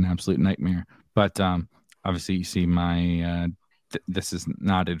because it's an absolute nightmare. But obviously, you see my this is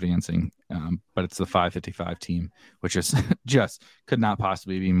not advancing, but it's the 555 team, which is just could not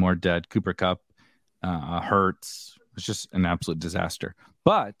possibly be more dead. Cooper Kupp, Hurts, it's just an absolute disaster.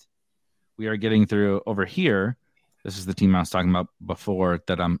 But we are getting through over here. This is the team I was talking about before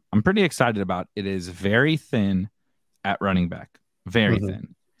that I'm pretty excited about. It is very thin at running back, very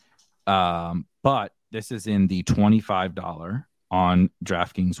thin. But this is in the $25 on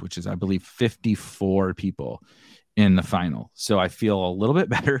DraftKings, which is, I believe, 54 people in the final. So I feel a little bit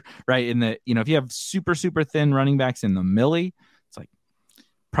better, right? In the, if you have super, super thin running backs in the millie, it's like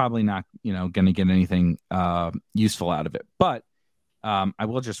probably not, going to get anything useful out of it. But I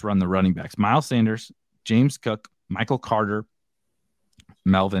will just run the running backs. Miles Sanders, James Cook, Michael Carter,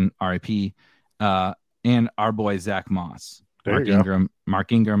 Melvin, RIP, and our boy Zach Moss. Mark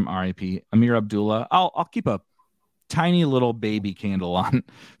Ingram, RIP, Amir Abdullah. I'll keep a tiny little baby candle on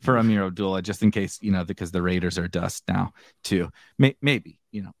for Amir Abdullah, just in case, because the Raiders are dust now too. Maybe,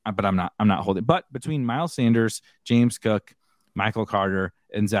 but I'm not holding. But between Miles Sanders, James Cook, Michael Carter,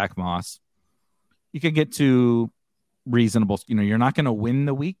 and Zach Moss, you could get to reasonable. You're not going to win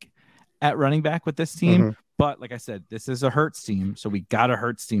the week at running back with this team. But like I said, this is a Hurts team. So we got a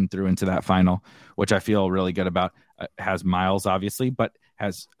Hurts team through into that final, which I feel really good about. Has Miles, obviously, but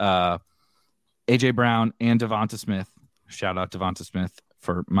has A.J. Brown and Devonta Smith. Shout out Devonta Smith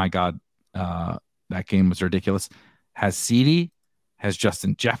for, my God, that game was ridiculous. Has CeeDee, has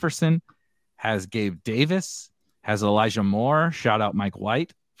Justin Jefferson, has Gabe Davis, has Elijah Moore. Shout out Mike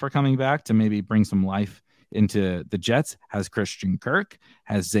White for coming back to maybe bring some life into the Jets, has Christian Kirk,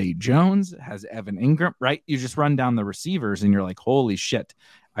 has Zay Jones, has Evan Ingram, right? You just run down the receivers and you're like, holy shit,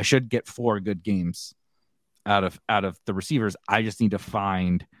 I should get 4 good games out of the receivers. I just need to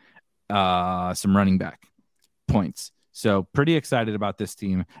find some running back points. So pretty excited about this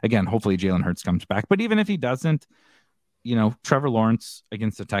team. Again, hopefully Jalen Hurts comes back, but even if he doesn't, Trevor Lawrence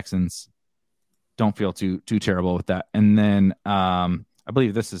against the Texans, don't feel too terrible with that. And then I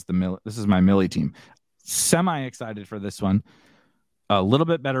believe this is my Millie team. Semi excited for this one. A little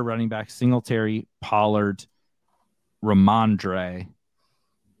bit better running back: Singletary, Pollard, Ramondre,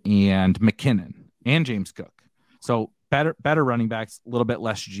 and McKinnon, and James Cook. So better running backs, a little bit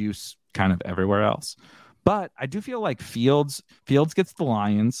less juice kind of everywhere else. But I do feel like Fields gets the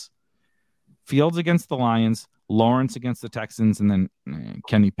Lions, Fields against the Lions, Lawrence against the Texans, and then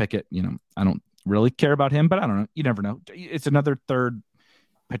Kenny Pickett. I don't really care about him, but I don't know. You never know. It's another third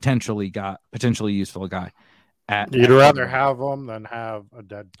potentially useful guy. You'd rather have them than have a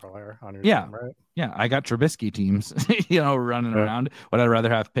dead player on your team, right? Yeah, I got Trubisky teams, running around. Would I rather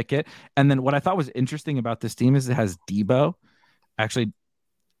have Pickett? And then what I thought was interesting about this team is it has Debo. Actually,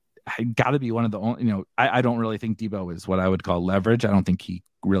 I got to be one of the only. I don't really think Debo is what I would call leverage. I don't think he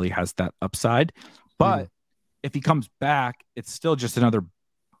really has that upside. But if he comes back, it's still just another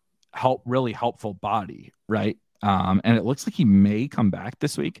really helpful body, right? And it looks like he may come back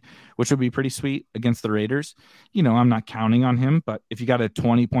this week, which would be pretty sweet against the Raiders. I'm not counting on him, but if you got a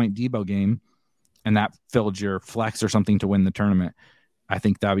 20-point Debo game and that filled your flex or something to win the tournament, I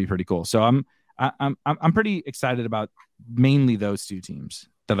think that'd be pretty cool. So I'm pretty excited about mainly those 2 teams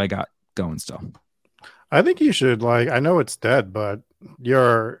that I got going still. I think you should, I know it's dead, but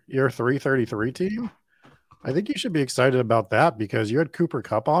your 333 team, I think you should be excited about that because you had Cooper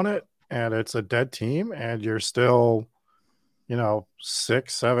Kupp on it. And it's a dead team, and you're still,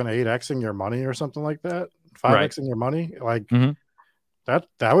 6, 7, 8xing your money or something like that. 5xing your money,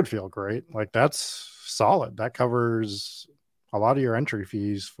 that would feel great. That's solid. That covers a lot of your entry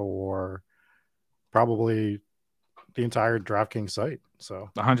fees for probably the entire DraftKings site. So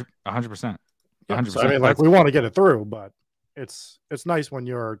 100%. 100%. We want to get it through, but it's nice when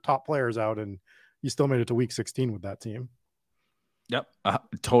your top player's out and you still made it to week 16 with that team. Yep.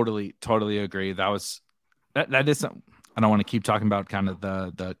 Totally agree. That is, I don't want to keep talking about kind of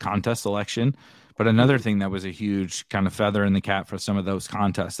the contest selection, but another thing that was a huge kind of feather in the cap for some of those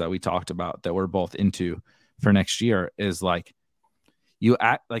contests that we talked about that we're both into for next year is you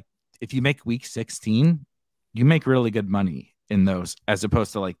act like if you make week 16, you make really good money in those, as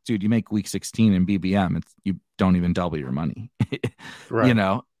opposed to dude, you make week 16 in BBM, you don't even double your money, right.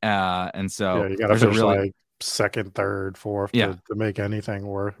 And so you got to finish really, second, third, fourth to make anything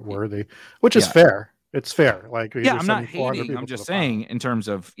worthy, which is fair. It's fair. I'm not hating. I'm just saying in terms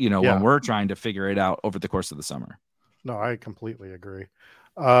of, when we're trying to figure it out over the course of the summer. No, I completely agree.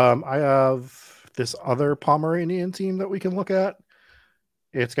 I have this other Pomeranian team that we can look at.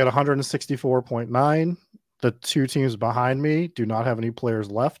 It's got 164.9. The 2 teams behind me do not have any players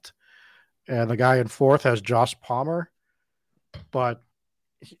left. And the guy in 4th has Josh Palmer. But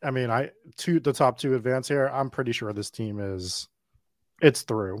the top 2 advance here. I'm pretty sure this team it's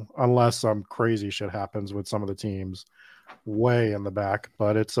through unless some crazy shit happens with some of the teams way in the back.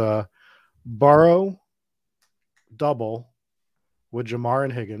 But it's a Burrow double with Jamar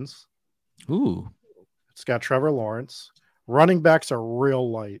and Higgins. Ooh. It's got Trevor Lawrence. Running backs are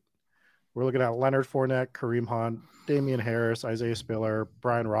real light. We're looking at Leonard Fournette, Kareem Hunt, Damian Harris, Isaiah Spiller,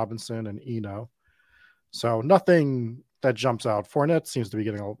 Brian Robinson, and Eno. So nothing that jumps out. Fournette seems to be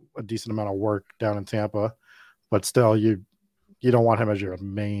getting a decent amount of work down in Tampa, but still, you don't want him as your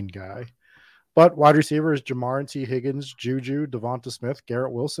main guy. But wide receivers: Jamar and T. Higgins, Juju, Devonta Smith,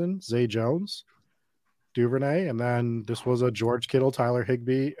 Garrett Wilson, Zay Jones, Duvernay, and then this was a George Kittle, Tyler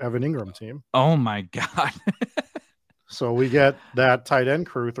Higbee, Evan Ingram team. Oh my God. So we get that tight end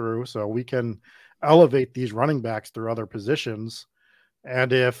crew through, so we can elevate these running backs through other positions.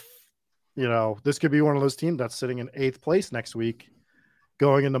 And if this could be one of those teams that's sitting in 8th place next week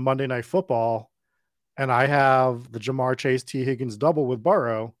going into Monday Night Football. And I have the Jamar Chase T. Higgins double with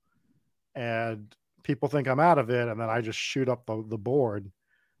Burrow, and people think I'm out of it. And then I just shoot up the board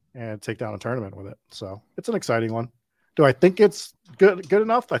and take down a tournament with it. So it's an exciting one. Do I think it's good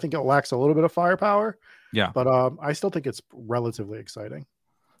enough? I think it lacks a little bit of firepower. Yeah. But I still think it's relatively exciting.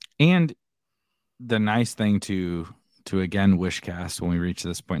 And the nice thing to again wishcast when we reach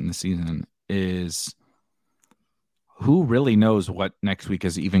this point in the season is who really knows what next week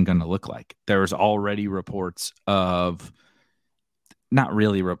is even going to look like. There's already reports of, not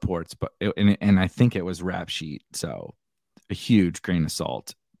really reports, but and I think it was Rap Sheet, so a huge grain of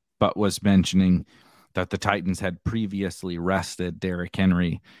salt, but was mentioning that the Titans had previously rested Derrick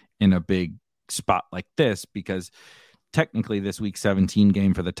Henry in a big spot like this, because technically this week 17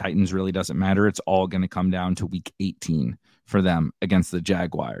 game for the Titans really doesn't matter. It's all going to come down to week 18 for them against the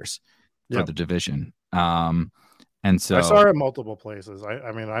Jaguars for the division. And so I saw it in multiple places.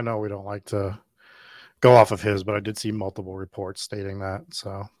 I mean, I know we don't like to go off of his, but I did see multiple reports stating that.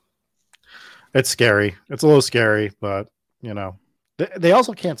 So it's scary. It's a little scary, but they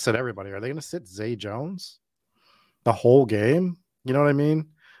also can't sit everybody. Are they going to sit Zay Jones the whole game? You know what I mean?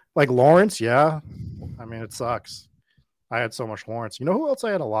 Like Lawrence. Yeah. I mean, it sucks. I had so much Lawrence. You know who else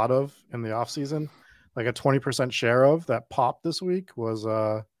I had a lot of in the offseason? Like a 20% share of that popped this week was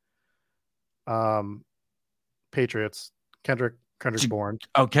Patriots, Kendrick Bourne.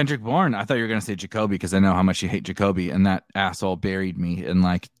 Oh, Kendrick Bourne. I thought you were going to say Jacoby, because I know how much you hate Jacoby, and that asshole buried me in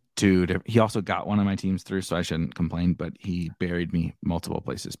like he also got one of my teams through, so I shouldn't complain, but he buried me multiple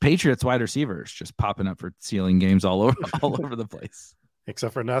places. Patriots wide receivers just popping up for ceiling games all over the place.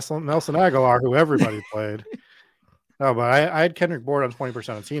 Except for Nelson Aguilar, who everybody played. No, but I had Kendrick Bourne on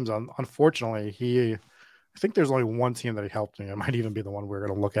 20% of teams. Unfortunately, I think there's only one team that he helped me. It might even be the one we're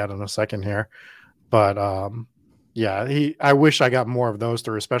going to look at in a second here. But I wish I got more of those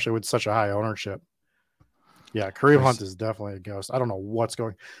through, especially with such a high ownership. Yeah, Kareem Hunt is definitely a ghost. I don't know what's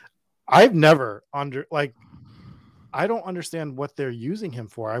going. I've never I don't understand what they're using him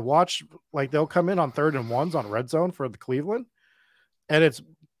for. I watch they'll come in on 3rd and 1s on red zone for the Cleveland, and it's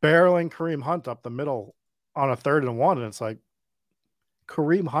barreling Kareem Hunt up the middle on a 3rd and 1, and it's like,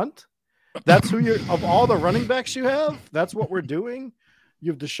 Kareem Hunt? That's who you're of all the running backs you have? That's what we're doing?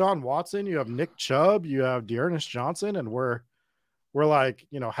 You have Deshaun Watson, you have Nick Chubb, you have Dearness Johnson, and we're like,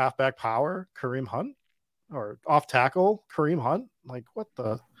 halfback power, Kareem Hunt, or off tackle, Kareem Hunt. Like, what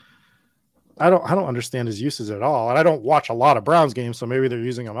the? I don't understand his uses at all. And I don't watch a lot of Browns games, so maybe they're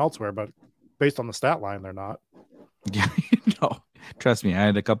using him elsewhere, but based on the stat line, they're not. Yeah, trust me, I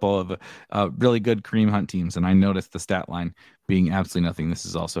had a couple of really good Kareem Hunt teams, and I noticed the stat line being absolutely nothing. This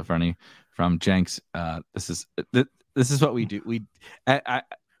is also funny from Jenks. This is what we do.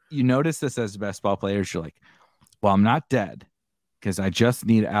 You notice this as best ball players. You're like, well, I'm not dead because I just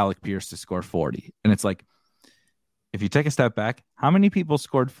need Alec Pierce to score 40. And it's like, if you take a step back, how many people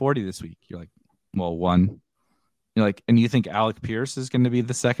scored 40 this week? You're like, well, one. You're like, and you think Alec Pierce is going to be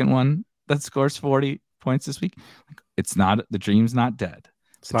the second one that scores 40 points this week? Like, it's not. The dream's not dead.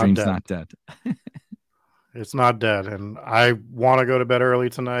 The dream's not dead. It's not dead. And I want to go to bed early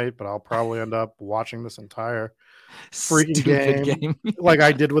tonight, but I'll probably end up watching this entire freaking game like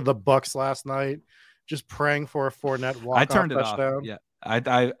I did with the Bucks last night, just praying for a Fournette walk-off touchdown. I turned it off. Yeah,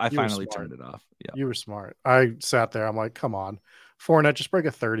 I finally turned it off. Yeah, you were smart. I sat there. I'm like, come on, Fournette, just break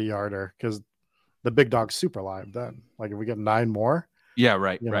a 30-yarder, because the big dog's super live then. Like if we get 9 more, yeah,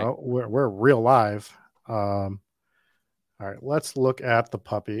 right. We're real live. All right, let's look at the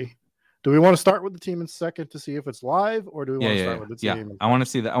puppy. Do we want to start with the team in second to see if it's live, or do we want to start with the team? Yeah, I want to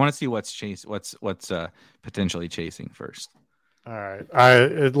see that. I want to see what's potentially chasing first. All right.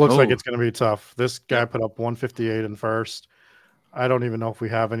 It looks like it's going to be tough. This guy put up 158 in first. I don't even know if we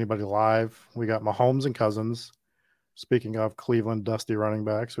have anybody live. We got Mahomes and Cousins. Speaking of Cleveland dusty running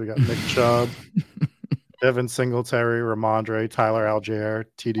backs, we got Nick Chubb, Devin Singletary, Ramondre, Tyler Algier,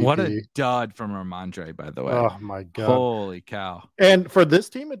 TDP. What a dud from Ramondre, by the way. Oh, my God. Holy cow. And for this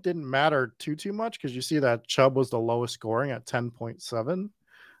team, it didn't matter too much, because you see that Chubb was the lowest scoring at 10.7.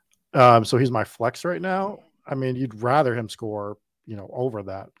 So he's my flex right now. I mean, you'd rather him score, over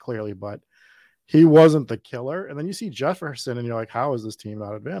that, clearly, but he wasn't the killer. And then you see Jefferson, and you're like, how is this team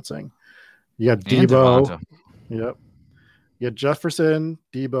not advancing? You got Debo. Yep. You had Jefferson,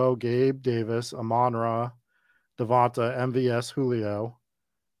 Debo, Gabe Davis, Amon-Ra, Devonta, MVS, Julio.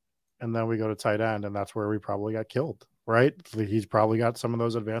 And then we go to tight end, and that's where we probably got killed, right? He's probably got some of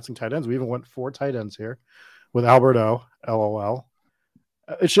those advancing tight ends. We even went 4 tight ends here with Albert O, LOL.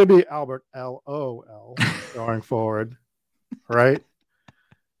 It should be Albert LOL going forward, right?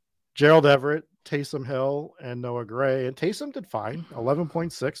 Gerald Everett, Taysom Hill, and Noah Gray. And Taysom did fine.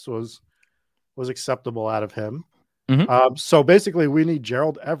 11.6 was acceptable out of him. Mhm. So basically, we need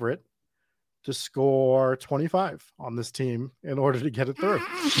Gerald Everett to score 25 on this team in order to get it through.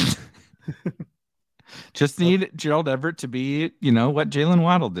 Just need Gerald Everett to be, what Jalen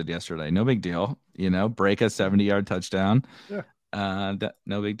Waddle did yesterday. No big deal. Break a 70-yard touchdown. Yeah.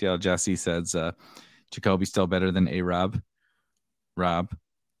 No big deal. Jesse says Jacoby's still better than A-Rob. Rob,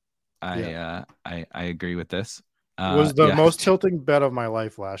 I agree with this. It was the most tilting bet of my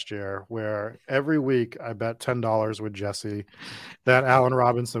life last year, where every week I bet $10 with Jesse that Allen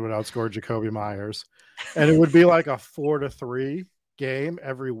Robinson would outscore Jacoby Myers. And it would be like a 4-3 game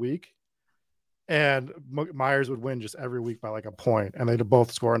every week. And Myers would win just every week by like a point, and they'd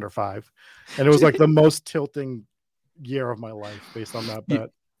both score under 5. And it was like the most tilting year of my life based on that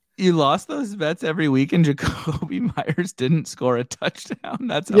bet. You lost those bets every week, and Jacoby Myers didn't score a touchdown.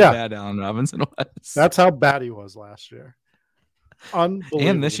 That's how bad Allen Robinson was. That's how bad he was last year. Unbelievable.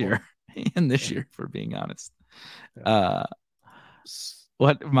 And this year, for being honest. Yeah.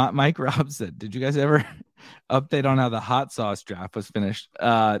 What Mike Robb said, did you guys ever update on how the hot sauce draft was finished?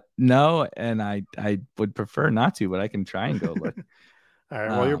 No, and I would prefer not to, but I can try and go look. All right,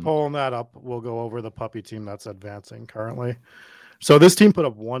 while you're pulling that up, we'll go over the puppy team that's advancing currently. So this team put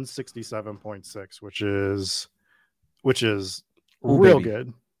up 167.6, which is real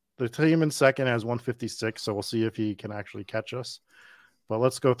good. The team in second has 156, so we'll see if he can actually catch us. But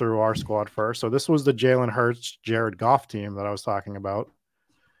let's go through our squad first. So this was the Jalen Hurts, Jared Goff team that I was talking about.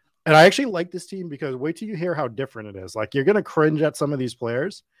 And I actually like this team because wait till you hear how different it is. Like, you're going to cringe at some of these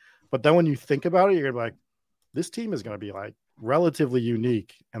players, but then when you think about it, you're going to be like, this team is going to be like relatively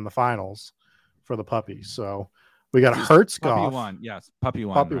unique in the finals for the puppies. So we got Hurts, Goff. Puppy one. Yes. Puppy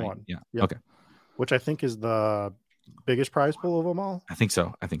one. Puppy right? one. Yeah. Yep. Okay. Which I think is the biggest prize pool of them all. I think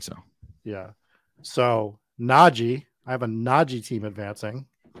so. Yeah. So Najee, I have a Najee team advancing.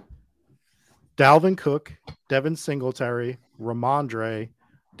 Dalvin Cook, Devin Singletary, Ramondre,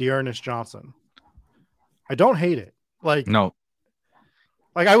 Dearness Johnson. I don't hate it. No.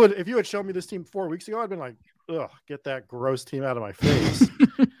 Like I would, if you had shown me this team 4 weeks ago, I'd been like, ugh, get that gross team out of my face.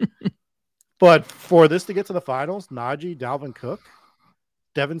 But for this to get to the finals, Najee, Dalvin Cook,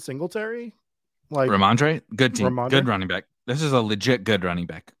 Devin Singletary, Ramondre, good team, Ramondre. Good running back. This is a legit good running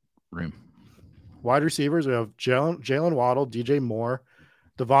back room. Wide receivers, we have Jalen Waddle, DJ Moore,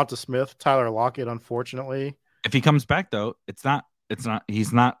 Devonta Smith, Tyler Lockett. Unfortunately, if he comes back though,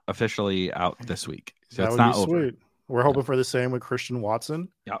 he's not officially out this week, so it's not over. Sweet. We're hoping for the same with Christian Watson.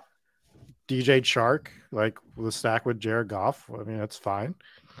 Yep. DJ Chark, with a stack with Jared Goff. I mean, that's fine.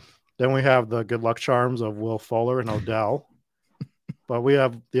 Then we have the good luck charms of Will Fuller and Odell. But we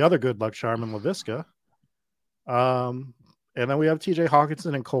have the other good luck charm in LaVisca. And then we have TJ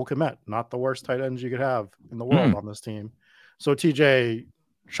Hawkinson and Cole Kmet. Not the worst tight ends you could have in the world on this team. So TJ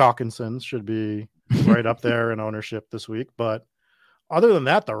Hawkinson should be right up there in ownership this week. But other than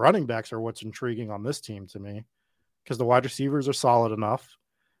that, the running backs are what's intriguing on this team to me, because the wide receivers are solid enough.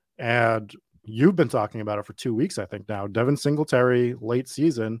 And you've been talking about it for 2 weeks, I think now. Devin Singletary, late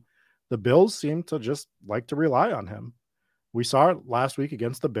season, the Bills seem to just like to rely on him. We saw it last week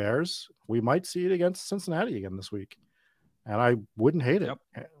against the Bears. We might see it against Cincinnati again this week. And I wouldn't hate it.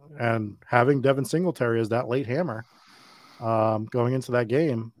 Yep. And having Devin Singletary as that late hammer going into that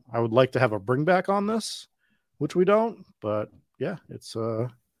game, I would like to have a bring back on this, which we don't. But yeah, it's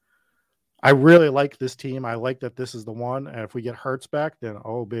I really like this team. I like that this is the one. And if we get Hurts back, then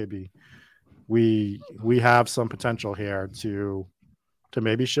oh baby, we have some potential here to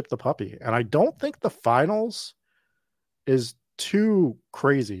maybe ship the puppy. And I don't think the finals is too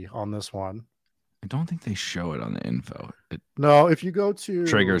crazy on this one. I don't think they show it on the info. No, if you go to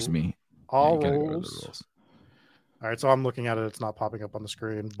triggers me. All rules. All right, so I'm looking at it. It's not popping up on the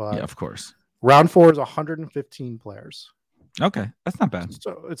screen, but yeah, of course. Round 4 is 115 players. Okay, that's not bad.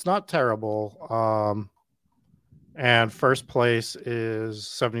 So it's not terrible. And first place is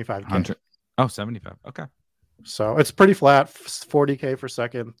 75K. Oh, 75. Okay. So it's pretty flat. 40K for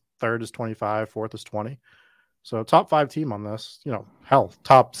second. Third is 25. Fourth is 20. So top 5 team on this. Hell,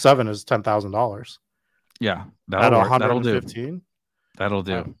 top 7 is $10,000. Yeah, that'll do. That'll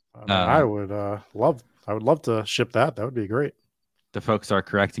do. I would love to ship that. That would be great. The folks are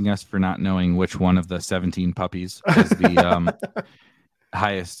correcting us for not knowing which one of the 17 puppies is the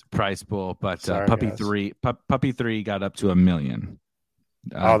highest prize pool, but Sorry, Puppy 3 got up to $1 million.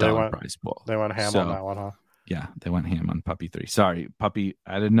 Prize pool. They went ham on that one, huh? Yeah, they went ham on Puppy 3. Sorry, Puppy.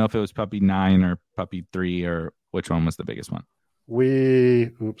 I didn't know if it was Puppy 9 or Puppy 3 or which one was the biggest one.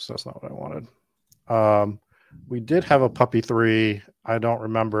 Oops, that's not what I wanted. We did have a puppy 3. I don't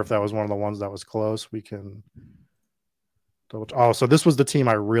remember if that was one of the ones that was close. We can. Oh, so this was the team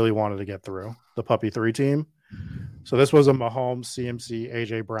I really wanted to get through, the puppy 3 team. So this was a Mahomes, CMC,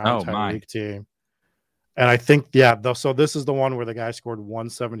 AJ Brown, Tyreek team. And I think, so this is the one where the guy scored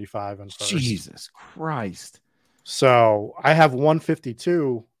 175 in first. Jesus Christ. So I have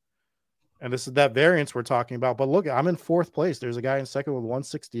 152, and this is that variance we're talking about. But look, I'm in 4th place. There's a guy in second with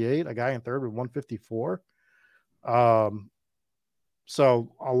 168, a guy in third with 154.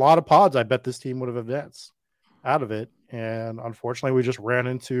 So a lot of pods, I bet this team would have advanced out of it. And unfortunately, we just ran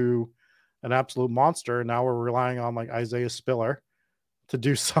into an absolute monster. And now we're relying on like Isaiah Spiller to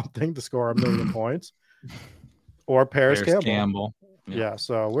do something to score 1 million points, or Paris Campbell. Yeah,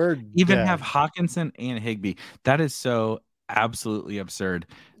 so we're even dead. Have Hawkinson and Higbee. That is so absolutely absurd.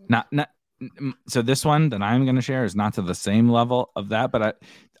 Not so this one that I'm going to share is not to the same level of that, but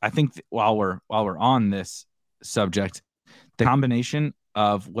I think while we're on this subject, the combination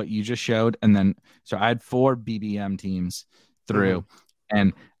of what you just showed, and then so I had 4 BBM teams through,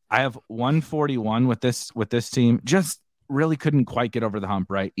 and I have 141 with this team. Just really couldn't quite get over the hump,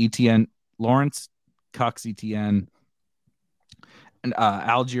 right? ETN, Lawrence, Cox, ETN, and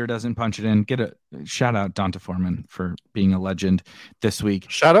Algier doesn't punch it in. Get a shout out Donta Foreman for being a legend this week.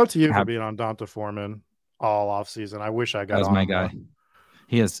 Shout out to you for being on Donta Foreman all off season. I wish I got that was on my guy.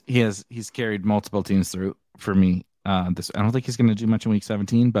 He's carried multiple teams through for me. I don't think he's going to do much in week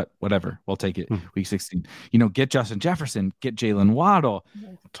 17, but whatever, we'll take it. Week 16, get Justin Jefferson, get Jalen Waddle,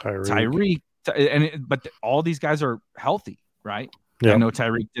 Tyreek, but all these guys are healthy, right? Yep. I know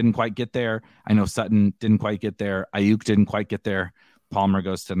Tyreek didn't quite get there. I know Sutton didn't quite get there. Ayuk didn't quite get there. Palmer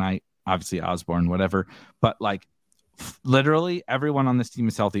goes tonight. Obviously Osborne, whatever. But like literally everyone on this team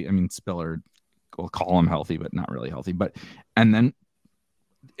is healthy. I mean, Spiller, we'll call him healthy, but not really healthy. And then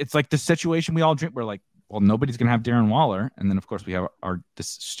it's like the situation we all drink. We're like, well, nobody's going to have Darren Waller. And then, of course, we have this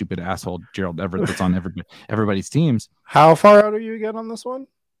stupid asshole Gerald Everett that's on everybody's teams. How far out are you again on this one?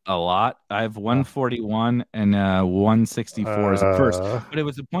 A lot. I have 141 and 164 as a first. But it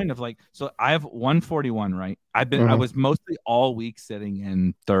was a point of like, so I have 141, right? I was mostly all week sitting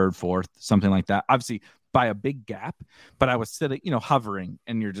in third, fourth, something like that. Obviously, by a big gap, but I was sitting, hovering.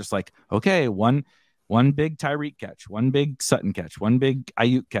 And you're just like, okay, one big Tyreek catch, one big Sutton catch, one big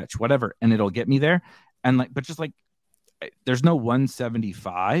Ayuk catch, whatever. And it'll get me there. And like, but just like, there's no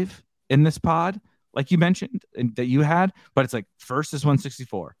 175 in this pod, like you mentioned that you had, but it's like first is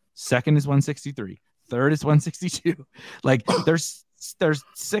 164, second is 163, third is 162. Like there's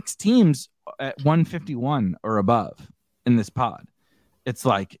 6 teams at 151 or above in this pod. It's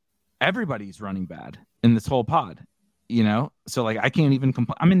like everybody's running bad in this whole pod. So like I can't even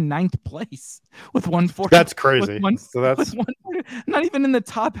complain. I'm in 9th place with 140. That's crazy. With not even in the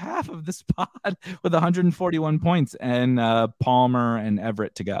top half of this pod with 141 points and Palmer and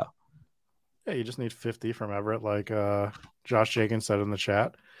Everett to go. Yeah, you just need 50 from Everett, like Josh Jenkins said in the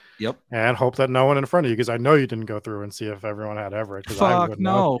chat. Yep. And hope that no one in front of you, because I know you didn't go through and see if everyone had Everett. Fuck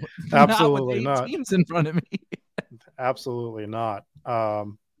no. Absolutely not. Teams in front of me. Absolutely not.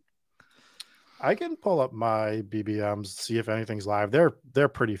 I can pull up my BBMs, see if anything's live. They're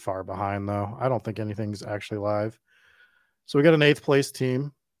pretty far behind, though. I don't think anything's actually live. So we got an 8th place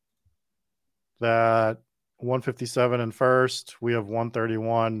team that 157 in first. We have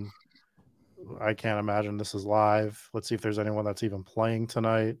 131. I can't imagine this is live. Let's see if there's anyone that's even playing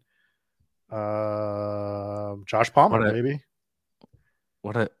tonight. Josh Palmer, maybe.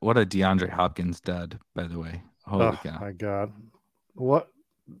 What a DeAndre Hopkins dud, by the way. Holy cow. My God. What?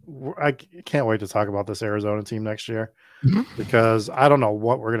 I can't wait to talk about this Arizona team next year because I don't know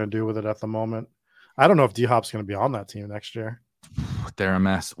what we're going to do with it at the moment. I don't know if D-Hop's going to be on that team next year. They're a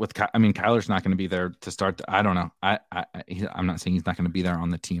mess. Kyler's not going to be there to start. I don't know. I'm not saying he's not going to be there on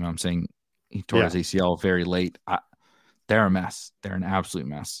the team. I'm saying he tore his ACL very late. They're a mess. They're an absolute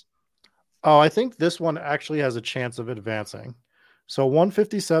mess. Oh, I think this one actually has a chance of advancing. So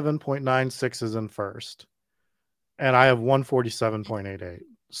 157.96 is in first, and I have 147.88.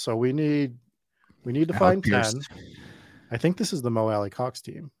 So we need to find 10. I think this is the Mo Alley Cox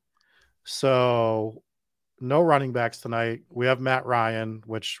team. So no running backs tonight. We have Matt Ryan,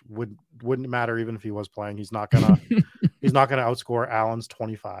 which wouldn't matter even if he was playing. He's not gonna outscore Allen's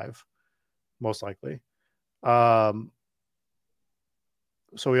 25, most likely. So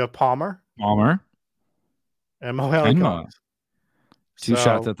we have Palmer, and Mo Alley Cox. Two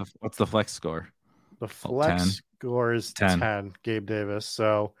shots at what's the flex score? The flex score is 10. Gabe Davis.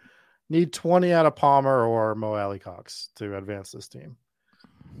 So need 20 out of Palmer or Mo Alley Cox to advance this team.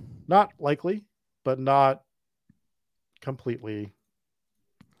 Not likely, but not completely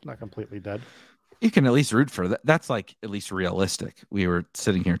dead. You can at least root for that. That's like at least realistic. We were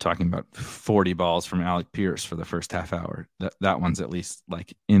sitting here talking about 40 balls from Alec Pierce for the first half hour. That one's at least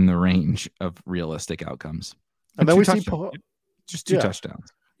like in the range of realistic outcomes. And then we see just two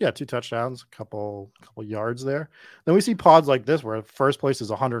touchdowns. Yeah, 2 touchdowns, a couple yards there. Then we see pods like this where first place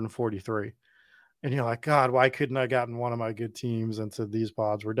is 143. And you're like, God, why couldn't I gotten one of my good teams into these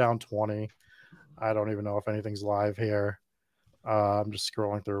pods? We're down 20. I don't even know if anything's live here. I'm just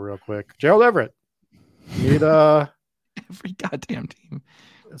scrolling through real quick. Gerald Everett. Need every goddamn team.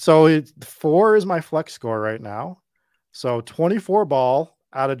 So 4 is my flex score right now. So 24 ball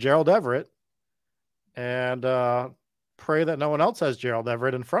out of Gerald Everett, and pray that no one else has Gerald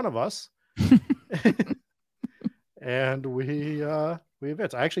Everett in front of us. And we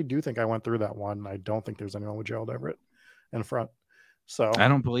advance. I actually do think I went through that one. I don't think there's anyone with Gerald Everett in front. So I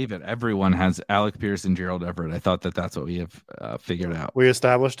don't believe it. Everyone has Alec Pierce and Gerald Everett. I thought that's what we have figured out. We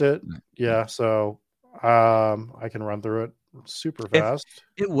established it. Yeah. So I can run through it super fast.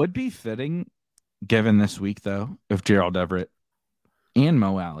 It would be fitting, given this week, though, if Gerald Everett and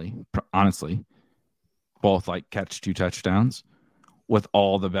Mo Alley, honestly, both like catch 2 touchdowns with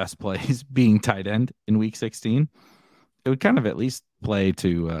all the best plays being tight end in week 16. It would kind of at least play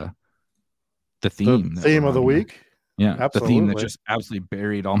to the theme. The theme of the week. Yeah, absolutely. The theme that just absolutely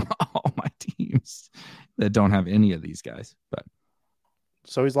buried all my teams that don't have any of these guys. But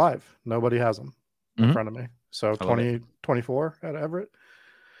so he's live. Nobody has him in front of me. So 24 at Everett.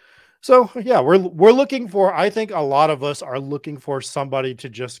 So yeah, we're looking for. I think a lot of us are looking for somebody to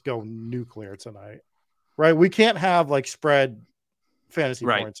just go nuclear tonight, right? We can't have like spread fantasy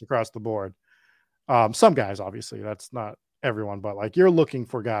points across the board. Some guys, obviously, that's not everyone, but like you're looking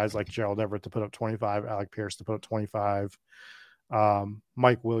for guys like Gerald Everett to put up 25, Alec Pierce to put up 25,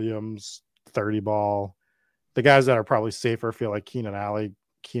 Mike Williams 30 ball. The guys that are probably safer feel like Keenan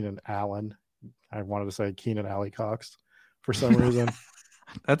Allen. I wanted to say Keenan Alley Cox for some reason.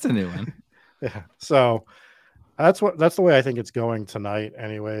 That's a new one. Yeah. So that's the way I think it's going tonight,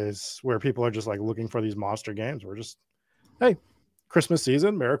 anyways, where people are just like looking for these monster games. We're just, hey, Christmas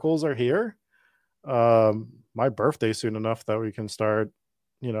season, miracles are here. My birthday soon enough that we can start,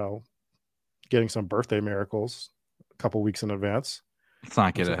 getting some birthday miracles a couple weeks in advance. Let's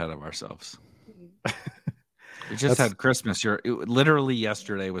not get ahead of ourselves. We just had Christmas. Literally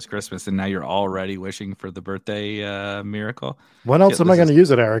yesterday was Christmas, and now you're already wishing for the birthday miracle. When else am I going to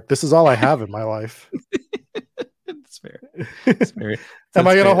use it, Eric? This is all I have in my life. It's fair. It's fair. Am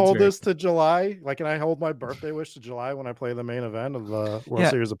I going to hold this to July? Like, can I hold my birthday wish to July when I play the main event of the World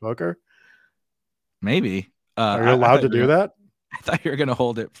Series of Poker? Maybe. Are you allowed to do that? I thought you were going to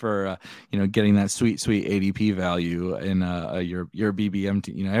hold it for, getting that sweet ADP value in your BBM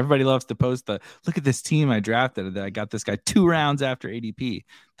team. Everybody loves to post look at this team I drafted. I got this guy 2 rounds after ADP.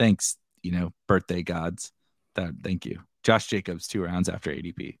 Thanks, birthday gods. Thank you. Josh Jacobs, 2 rounds after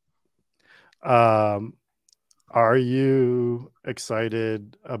ADP. Are you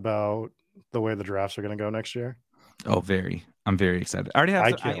excited about the way the drafts are going to go next year? Oh, very. I'm very excited. I already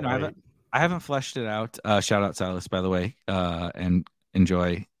have. I haven't fleshed it out. Shout out Silas, by the way, and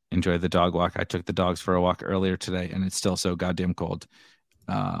enjoy the dog walk. I took the dogs for a walk earlier today, and it's still so goddamn cold.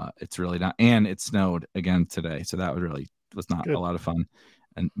 It's really not, and it snowed again today, so that was not a lot of fun.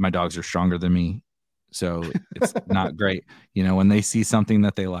 And my dogs are stronger than me, so it's not great. When they see something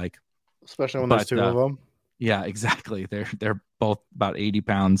that they like, especially when there's 2 of them. Yeah, exactly. They're both about 80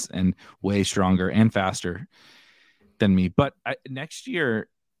 pounds and way stronger and faster than me. But next year.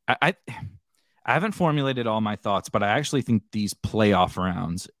 I haven't formulated all my thoughts, but I actually think these playoff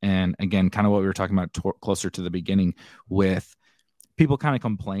rounds, and again, kind of what we were talking about closer to the beginning with people kind of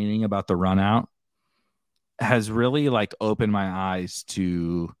complaining about the run out, has really like opened my eyes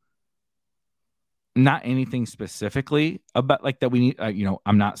to not anything specifically about like that we need.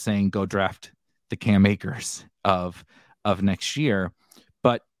 I'm not saying go draft the Cam Akers of next year,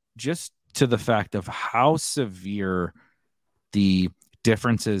 but just to the fact of how severe the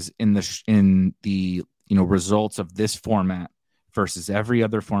differences in the results of this format versus every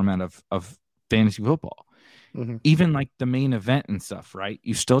other format of fantasy football. Mm-hmm. Even like the main event and stuff, right?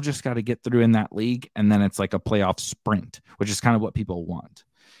 You still just got to get through in that league, and then it's like a playoff sprint, which is kind of what people want.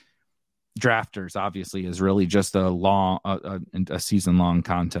 Drafters obviously is really just a season long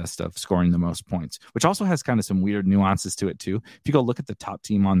contest of scoring the most points, which also has kind of some weird nuances to it too. If you go look at the top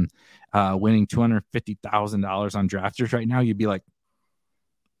team on winning $250,000 on drafters right now, you'd be like,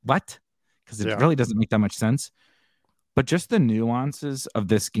 what? Because it really doesn't make that much sense. But just the nuances of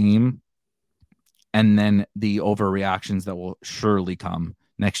this game, and then the overreactions that will surely come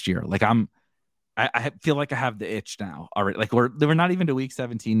next year. Like I I feel like I have the itch now already. Like we're not even to week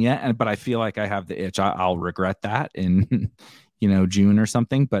 17 yet, but I feel like I have the itch. I'll regret that in June or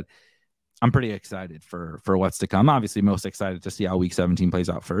something. But I'm pretty excited for what's to come. Obviously, most excited to see how week 17 plays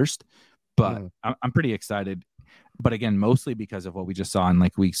out first. But I'm pretty excited. But again, mostly because of what we just saw in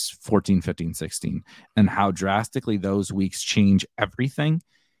like weeks 14, 15, 16, and how drastically those weeks change everything,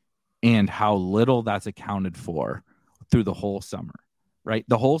 and how little that's accounted for through the whole summer. Right.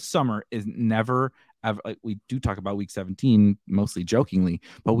 The whole summer is never, like we do talk about week 17, mostly jokingly,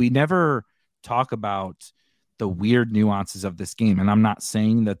 but we never talk about the weird nuances of this game. And I'm not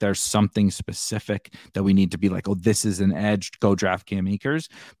saying that there's something specific that we need to be like, oh, this is an edge, go draft Cam Akers.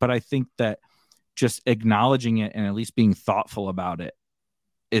 But I think that just acknowledging it and at least being thoughtful about it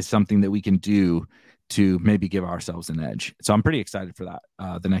is something that we can do to maybe give ourselves an edge. So I'm pretty excited for that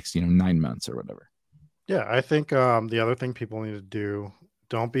the next, 9 months or whatever. Yeah, I think the other thing people need to do,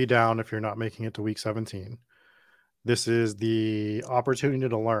 don't be down if you're not making it to week 17. This is the opportunity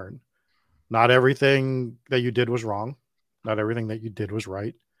to learn. Not everything that you did was wrong. Not everything that you did was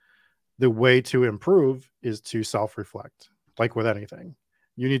right. The way to improve is to self-reflect, like with anything.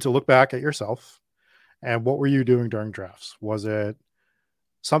 You need to look back at yourself and what were you doing during drafts? Was it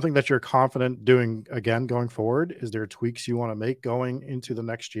something that you're confident doing again going forward? Is there tweaks you want to make going into the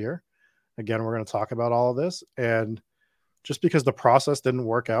next year? Again, we're going to talk about all of this. And just because the process didn't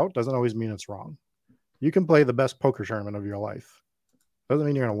work out doesn't always mean it's wrong. You can play the best poker tournament of your life. Doesn't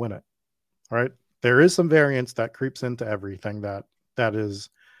mean you're going to win it. All right. There is some variance that creeps into everything that is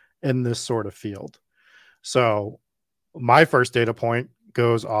in this sort of field. So my first data point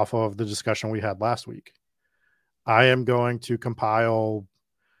goes off of the discussion we had last week. I am going to compile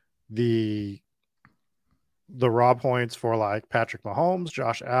the raw points for like Patrick Mahomes,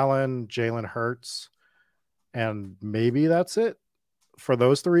 Josh Allen, Jalen Hurts, and maybe that's it for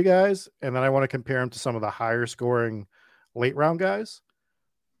those three guys. And then I want to compare them to some of the higher scoring late round guys.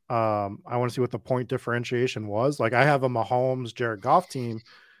 I want to see what the point differentiation was. Like I have a Mahomes, Jared Goff team,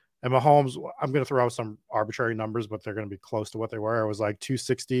 and Mahomes, I'm going to throw out some arbitrary numbers, but they're going to be close to what they were. It was like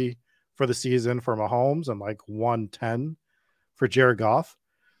 260 for the season for Mahomes and like 110 for Jared Goff.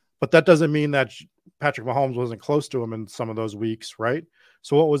 But that doesn't mean that Patrick Mahomes wasn't close to him in some of those weeks, right?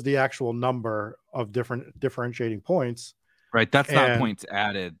 So what was the actual number of differentiating points? Right. That's not points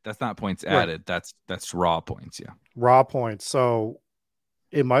added. That's not points added. That's raw points. Yeah. Raw points. So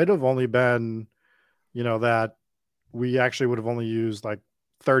it might have only been, that we actually would have only used like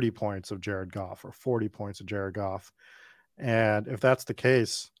 30 points of Jared Goff or 40 points of Jared Goff. And if that's the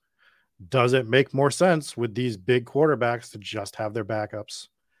case, does it make more sense with these big quarterbacks to just have their backups,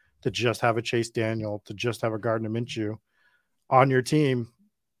 to just have a Chase Daniel, to just have a Gardner Minshew on your team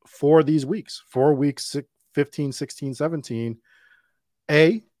for these weeks, 4 weeks, 15, 16, 17?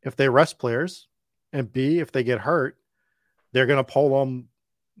 A, if they rest players, and B, if they get hurt, they're going to pull them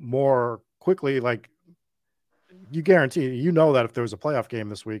more quickly. Like you guarantee, that if there was a playoff game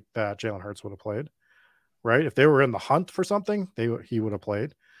this week that Jalen Hurts would have played, right? If they were in the hunt for something, he would have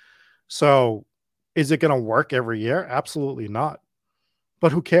played. So is it going to work every year? Absolutely not.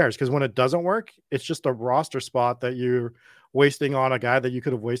 But who cares? Because when it doesn't work, it's just a roster spot that you're wasting on a guy that you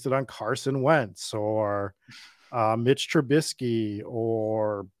could have wasted on Carson Wentz or Mitch Trubisky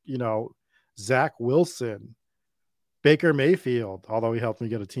or, Zach Wilson, Baker Mayfield, although he helped me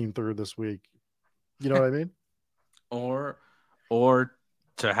get a team through this week. You know what I mean? Or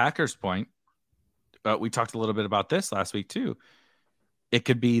to Hacker's point, we talked a little bit about this last week too. It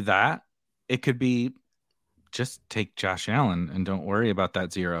could be that. It could be just take Josh Allen and don't worry about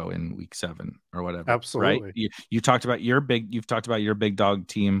that 0 in week 7 or whatever. Absolutely. Right? You've talked about your big dog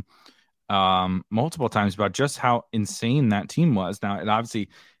team multiple times about just how insane that team was. Now, it obviously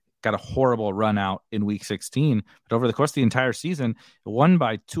got a horrible run out in week 16, but over the course of the entire season, it won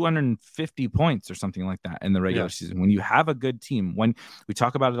by 250 points or something like that in the regular season. When you have a good team, when we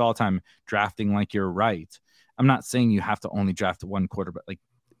talk about it all the time, drafting like you're right. I'm not saying you have to only draft one quarterback. Like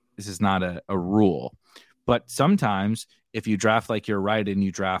this is not a rule, but sometimes if you draft like you're right and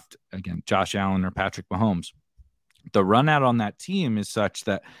you draft again, Josh Allen or Patrick Mahomes, the run out on that team is such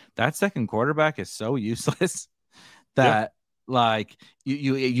that second quarterback is so useless that like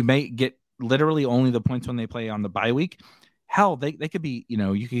you may get literally only the points when they play on the bye week. Hell, they could be,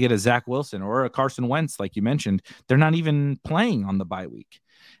 you could get a Zach Wilson or a Carson Wentz, like you mentioned. They're not even playing on the bye week.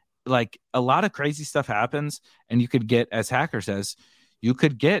 Like a lot of crazy stuff happens, and you could get, as Hacker says, you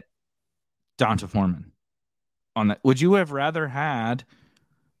could get D'Onta Foreman on that. Would you have rather had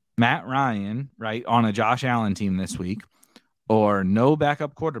Matt Ryan, right, on a Josh Allen team this week, or no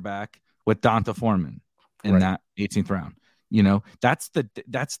backup quarterback with D'Onta Foreman in that 18th round? You know, that's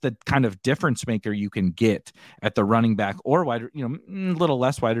the kind of difference maker you can get at the running back or wide, you know, a little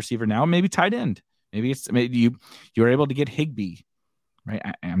less wide receiver now, maybe tight end. Maybe you're able to get Higbee, right?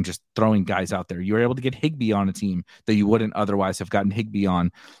 I'm just throwing guys out there. You're able to get Higbee on a team that you wouldn't otherwise have gotten Higbee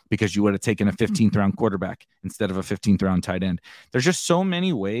on because you would have taken a 15th round quarterback instead of a 15th round tight end. There's just so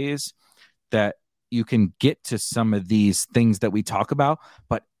many ways that you can get to some of these things that we talk about,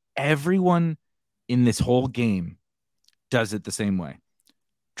 but everyone in this whole game does it the same way.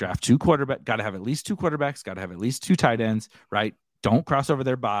 Draft 2 quarterback, got to have at least 2 quarterbacks, got to have at least 2 tight ends, right? Don't cross over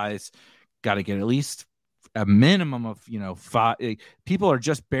their buys. Got to get at least a minimum of, 5. People are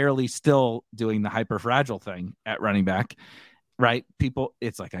just barely still doing the hyper fragile thing at running back, right? People,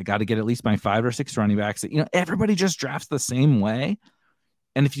 it's like, I got to get at least my 5 or 6 running backs. Everybody just drafts the same way.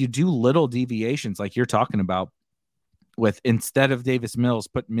 And if you do little deviations, like you're talking about with, instead of Davis Mills,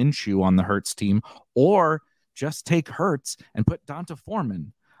 put Minshew on the Hurts team, or just take Hurts and put Donta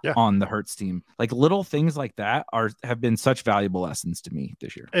Foreman on the Hurts team. Like little things like that have been such valuable lessons to me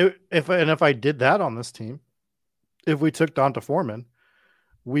this year. If I did that on this team, if we took Donta Foreman,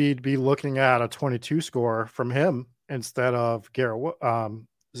 we'd be looking at a 22 score from him instead of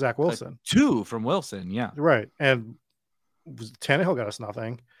Zach Wilson. 2 from Wilson, yeah. Right. And Tannehill got us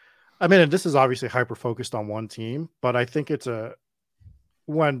nothing. I mean, and this is obviously hyper focused on one team, but I think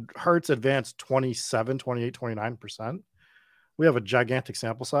when Hurts advanced 27, 28, 29%, we have a gigantic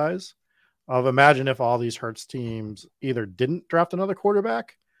sample size of, imagine if all these Hurts teams either didn't draft another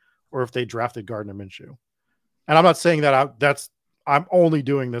quarterback or if they drafted Gardner Minshew. And I'm not saying that I'm only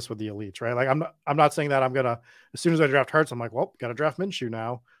doing this with the elites, right? Like I'm not saying that I'm going to, as soon as I draft Hurts, I'm like, well, got to draft Minshew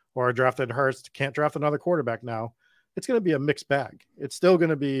now, or I drafted Hurts, can't draft another quarterback now. It's going to be a mixed bag. It's still going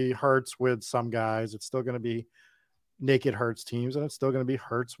to be Hurts with some guys. It's still going to be naked Hurts teams, and it's still going to be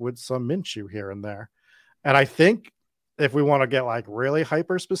Hurts with some Minshew here and there. And I think if we want to get like really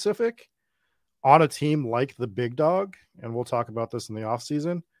hyper specific on a team like the Big Dog, and we'll talk about this in the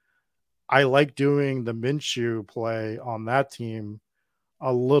offseason, I like doing the Minshew play on that team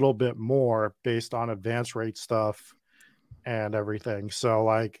a little bit more based on advance rate stuff and everything. So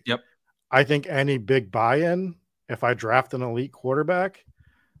like, I think any big buy-in, if I draft an elite quarterback,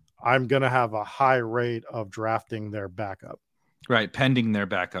 I'm going to have a high rate of drafting their backup. Right. Pending their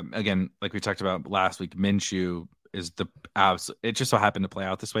backup. Again, like we talked about last week, Minshew is it just so happened to play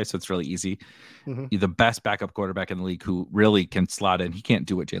out this way. So it's really easy. Mm-hmm. The best backup quarterback in the league who really can slot in. He can't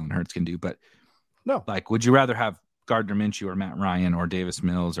do what Jalen Hurts can do, but no, like, would you rather have Gardner Minshew or Matt Ryan or Davis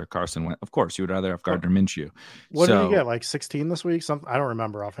Mills or Carson Wentz? Of course you would rather have Gardner Minshew. What did he get? Like 16 this week? I don't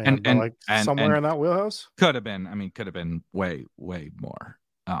remember offhand, but somewhere in that wheelhouse. Could have been way, way more.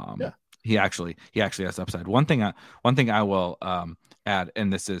 He actually has upside. One thing I will add,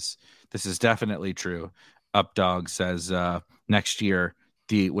 and this is definitely true. Updog says next year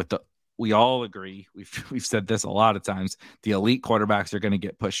we all agree, we've said this a lot of times, the elite quarterbacks are going to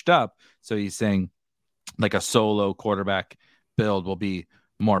get pushed up. So he's saying like a solo quarterback build will be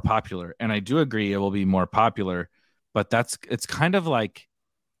more popular, and I do agree it will be more popular. But it's kind of like,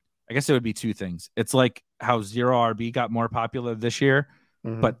 I guess it would be 2 things. It's like how zero RB got more popular this year.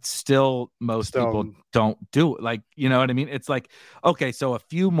 Mm-hmm. But still, most people don't do it. Like, you know what I mean? It's like, okay, so a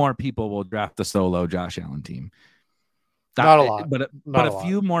few more people will draft the solo Josh Allen team. Not a lot. But a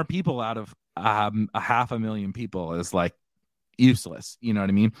few more people out of 500,000 people is like useless. You know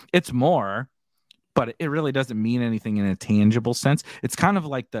what I mean? It's more, but it really doesn't mean anything in a tangible sense. It's kind of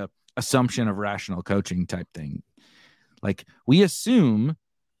like the assumption of rational coaching type thing. Like, we assume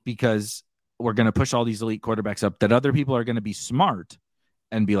because we're going to push all these elite quarterbacks up that other people are going to be smart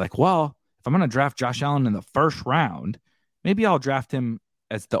and be like, well, if I'm going to draft Josh Allen in the first round, maybe I'll draft him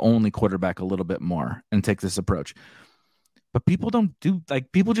as the only quarterback a little bit more and take this approach. But people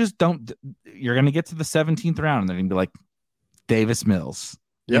people just don't. You're going to get to the 17th round and they're going to be like, Davis Mills.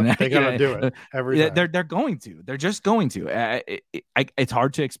 Yep, they got to do it every time. They're going to. They're just going to. It's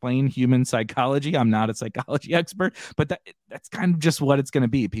hard to explain human psychology. I'm not a psychology expert, but that's kind of just what it's going to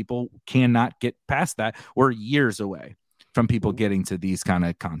be. People cannot get past that. We're years away from people getting to these kind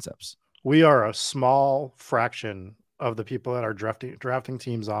of concepts. We are a small fraction of the people that are drafting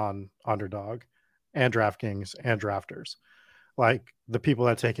teams on Underdog and DraftKings and drafters, like the people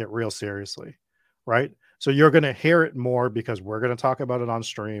that take it real seriously, right? So you're going to hear it more because we're going to talk about it on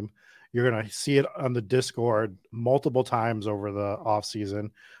stream. You're going to see it on the Discord multiple times over the off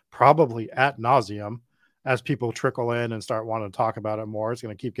season, probably ad nauseum, as people trickle in and start wanting to talk about it more. It's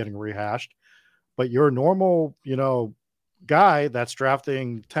going to keep getting rehashed. But your normal, guy that's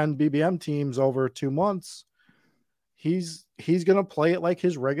drafting 10 BBM teams over 2 months, he's going to play it like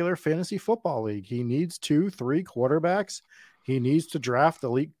his regular fantasy football league. He needs 2-3 quarterbacks. He needs to draft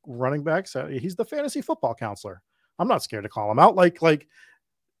elite running backs. He's the fantasy football counselor. I'm not scared to call him out. Like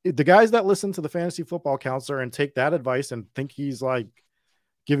the guys that listen to the fantasy football counselor and take that advice and think he's like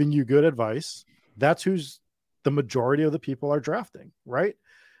giving you good advice, that's who's the majority of the people are drafting, right?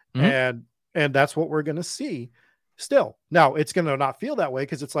 Mm-hmm. And that's what we're going to see still. Now, it's going to not feel that way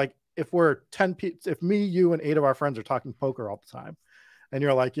because it's like if we're 10 people, if me, you, and 8 of our friends are talking poker all the time, and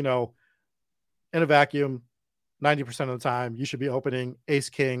you're like, in a vacuum, 90% of the time, you should be opening ace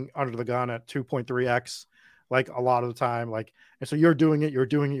king under the gun at 2.3x, like a lot of the time. Like, and so you're doing it.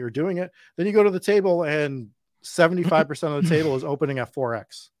 Then you go to the table and 75% of the table is opening at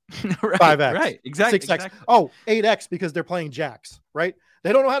 4x, right, 5x, right, exactly, 6x. Exactly. Oh, 8x because they're playing jacks, right?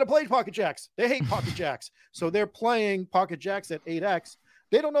 They don't know how to play pocket jacks. They hate pocket jacks. So they're playing pocket jacks at 8x.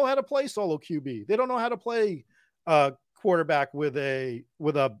 They don't know how to play solo QB. They don't know how to play quarterback with their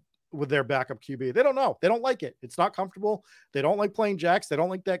backup QB. They don't know. They don't like it. It's not comfortable. They don't like playing jacks. They don't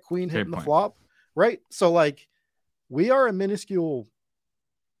like that queen hitting the flop, right? So like we are a minuscule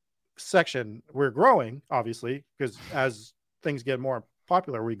section. We're growing, obviously, because as things get more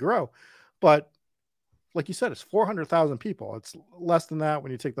popular, we grow. But like you said, it's 400,000 people. It's less than that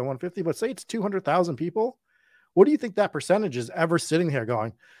when you take the 150, but say it's 200,000 people. What do you think that percentage is ever sitting here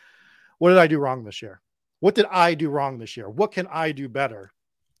going, what did I do wrong this year? What did I do wrong this year? What can I do better?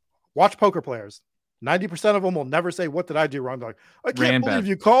 Watch poker players. 90% of them will never say, what did I do wrong? They're like, I can't believe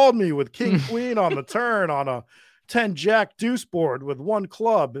you called me with king, queen on the turn on a 10 jack deuce board with one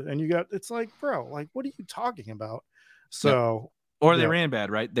club. And it's like, bro, like, what are you talking about? So, or they ran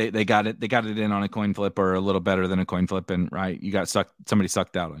bad, right? They got it in on a coin flip or a little better than a coin flip. And right, you got somebody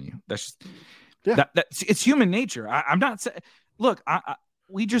sucked out on you. That's just, it's human nature. I'm not saying, look,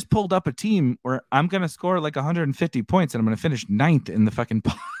 we just pulled up a team where I'm going to score like 150 points and I'm going to finish 9th in the fucking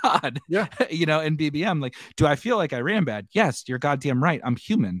pod, in BBM. Like, do I feel like I ran bad? Yes, you're goddamn right. I'm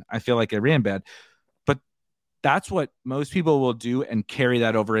human. I feel like I ran bad, but that's what most people will do and carry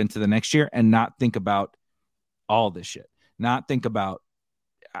that over into the next year and not think about all this shit. Not think about,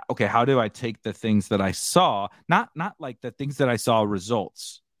 okay, how do I take the things that I saw? Not like the things that I saw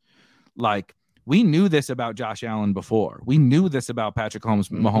results. Like, we knew this about Josh Allen before. We knew this about Patrick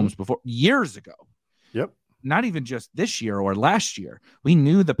Mahomes before, years ago. Yep. Not even just this year or last year. We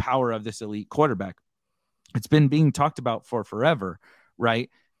knew the power of this elite quarterback. It's been being talked about for forever, right?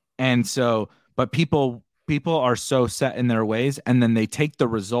 And so, but people are so set in their ways, and then they take the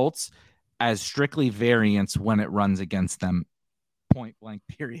results as strictly variance when it runs against them, point blank,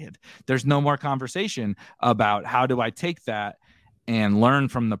 period. There's no more conversation about how do I take that and learn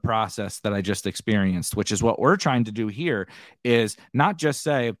from the process that I just experienced, which is what we're trying to do here, is not just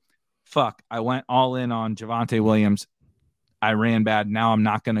say, fuck, I went all in on Javonte Williams. I ran bad. Now I'm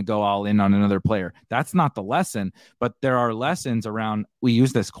not going to go all in on another player. That's not the lesson, but there are lessons around. We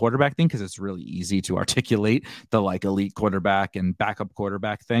use this quarterback thing because it's really easy to articulate the like elite quarterback and backup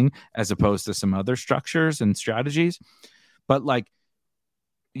quarterback thing, as opposed to some other structures and strategies. But like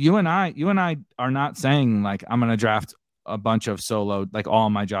you and I are not saying like, I'm going to draft a bunch of solo, like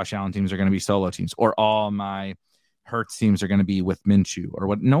all my Josh Allen teams are going to be solo teams, or all my Hurts teams are going to be with Minshew, or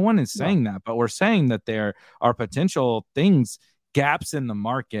what. No one is saying that, but we're saying that there are potential things, gaps in the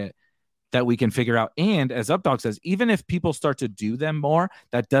market that we can figure out. And as Updog says, even if people start to do them more,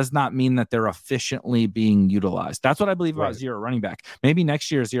 that does not mean that they're efficiently being utilized. That's what I believe about zero running back. Maybe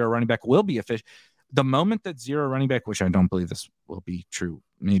next year, zero running back will be efficient. The moment that zero running back, which I don't believe this will be true,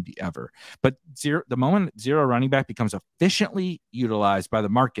 maybe ever, but the moment zero running back becomes efficiently utilized by the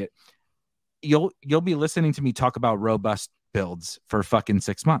market, you'll be listening to me talk about robust builds for fucking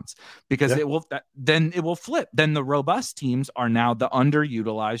 6 months, because it will flip. Then the robust teams are now the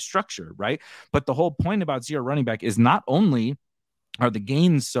underutilized structure, right? But the whole point about zero running back is not only are the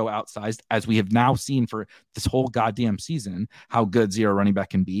gains so outsized, as we have now seen for this whole goddamn season, how good zero running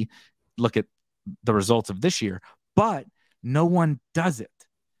back can be. Look at the results of this year, but no one does it,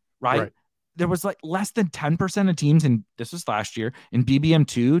 right? There was like less than 10% of teams, and this was last year in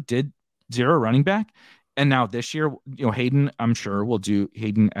BBM2 did zero running back. And now this year, Hayden, I'm sure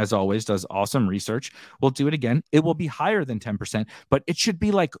Hayden, as always, does awesome research. We'll do it again. It will be higher than 10%, but it should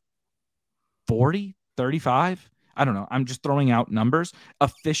be like 40, 35. I don't know. I'm just throwing out numbers.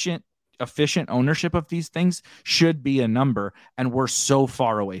 Efficient ownership of these things should be a number. And we're so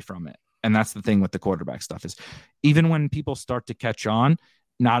far away from it. And that's the thing with the quarterback stuff, is even when people start to catch on,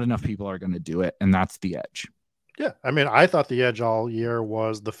 not enough people are going to do it. And that's the edge. Yeah. I mean, I thought the edge all year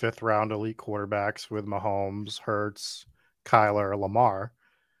was the 5th round elite quarterbacks with Mahomes, Hurts, Kyler, Lamar.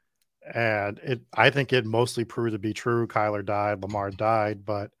 And I think it mostly proved to be true. Kyler died, Lamar died,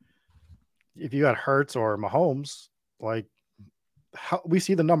 but if you had Hurts or Mahomes, like we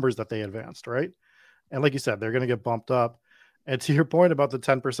see the numbers that they advanced, right? And like you said, they're going to get bumped up. And to your point about the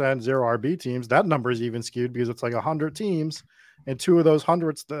 10% zero RB teams, that number is even skewed because it's like 100 teams, and 2 of those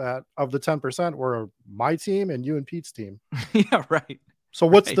hundreds that of the 10% were my team and you and Pete's team. Yeah, right. So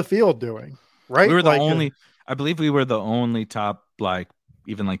what's the field doing? Right? We were the only. I believe we were the only top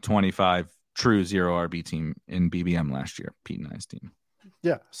even 25 true zero RB team in BBM last year. Pete and I's team.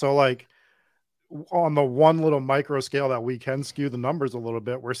 Yeah. So on the one little micro scale that we can skew the numbers a little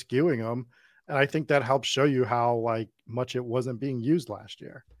bit, we're skewing them. And I think that helps show you how much it wasn't being used last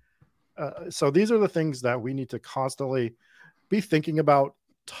year. So these are the things that we need to constantly be thinking about,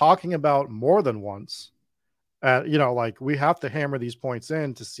 talking about more than once. We have to hammer these points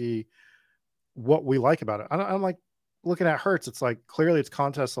in to see what we like about it. I'm like looking at Hurts. It's like, clearly it's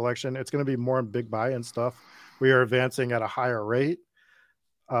contest selection. It's going to be more big buy-in stuff. We are advancing at a higher rate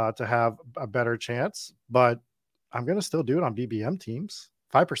to have a better chance, but I'm going to still do it on BBM teams.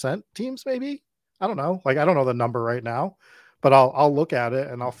 5% teams, maybe. I don't know. I don't know the number right now, but I'll look at it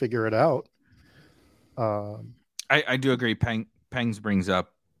and I'll figure it out. I do agree. Pangs brings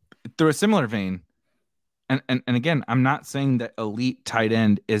up through a similar vein. And again, I'm not saying that elite tight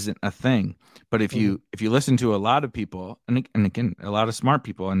end isn't a thing, but if you listen to a lot of people, and again, a lot of smart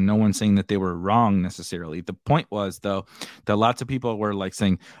people, and no one's saying that they were wrong necessarily. The point was, though, that lots of people were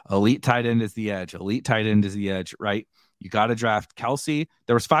saying elite tight end is the edge. Elite tight end is the edge, right? You got to draft Kelsey.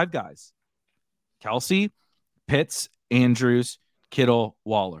 There was 5 guys: Kelsey, Pitts, Andrews, Kittle,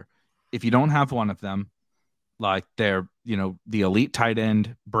 Waller. If you don't have one of them, they're, the elite tight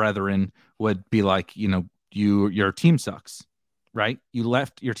end brethren would be your team sucks, right? You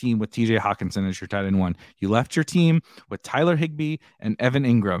left your team with TJ Hawkinson as your tight end 1. You left your team with Tyler Higbee and Evan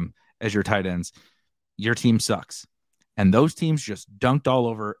Ingram as your tight ends. Your team sucks. And those teams just dunked all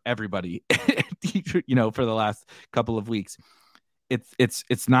over everybody, for the last couple of weeks.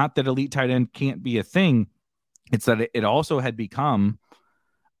 It's not that elite tight end can't be a thing. It's that it also had become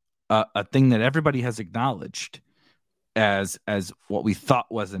a thing that everybody has acknowledged as what we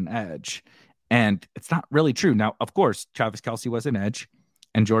thought was an edge. And it's not really true. Now, of course, Travis Kelce was an edge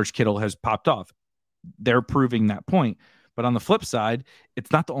and George Kittle has popped off. They're proving that point. But on the flip side,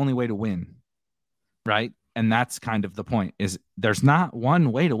 it's not the only way to win, right? And that's kind of the point, is there's not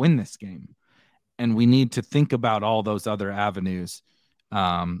one way to win this game. And we need to think about all those other avenues,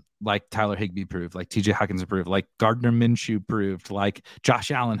 like Tyler Higbee proved, like TJ Hawkins proved, like Gardner Minshew proved, like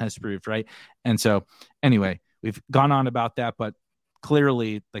Josh Allen has proved, right? And so anyway, we've gone on about that, but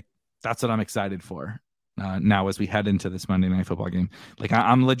clearly that's what I'm excited for now as we head into this Monday Night Football game.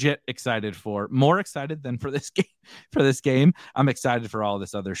 I'm legit excited more excited than for this game. For this game, I'm excited for all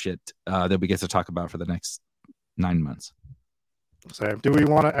this other shit that we get to talk about for the next 9 months. So, do we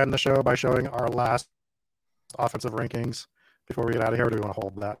want to end the show by showing our last offensive rankings before we get out of here, or do we want to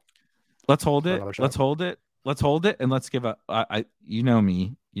hold that? Let's hold it. Let's hold it, and let's give me. I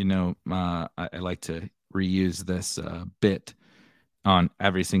like to reuse this bit on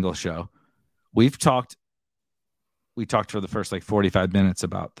every single show. We talked for the first 45 minutes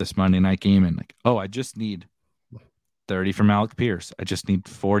about this Monday night game, and I just need 30 from Alec Pierce. I just need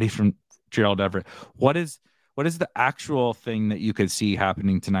 40 from Gerald Everett. What is the actual thing that you could see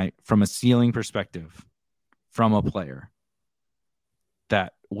happening tonight from a ceiling perspective from a player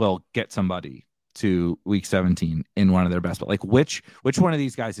that will get somebody to week 17 in one of their best, but which one of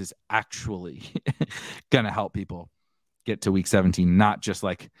these guys is actually going to help people get to week 17, not just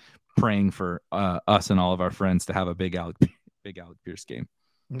praying for us and all of our friends to have a big Alec Pierce game?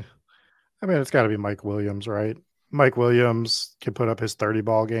 I mean, it's got to be Mike Williams, right? Mike Williams can put up his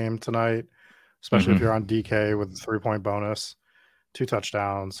 30-ball game tonight, especially if you're on DK with a 3-point bonus, 2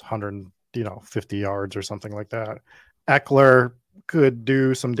 touchdowns, 150 yards or something like that. Eckler could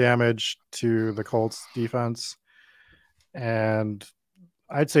do some damage to the Colts defense. And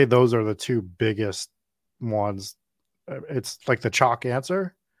I'd say those are the 2 biggest ones. It's the chalk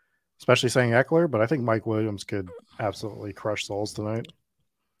answer, especially saying Eckler, but I think Mike Williams could absolutely crush souls tonight.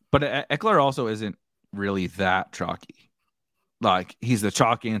 But Eckler also isn't really that chalky. He's the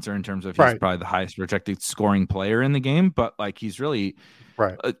chalk answer in terms of he's probably the highest projected scoring player in the game, but he's really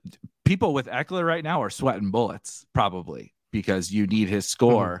right. People with Eckler right now are sweating bullets probably because you need his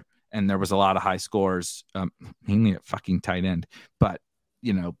score, and there was a lot of high scores, mainly at fucking tight end. But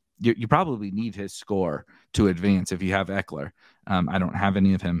you probably need his score to advance if you have Eckler. I don't have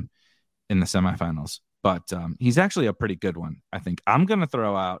any of him in the semifinals, but he's actually a pretty good one. I think I'm going to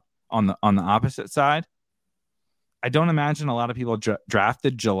throw out on the opposite side. I don't imagine a lot of people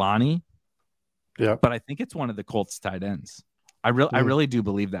drafted Jelani. Yeah, but I think it's one of the Colts tight ends. I really do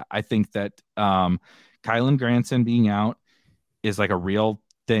believe that. I think that Kylan Granson being out is like a real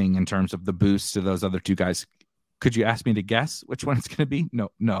thing in terms of the boost to those other two guys. Could you ask me to guess which one it's going to be? No.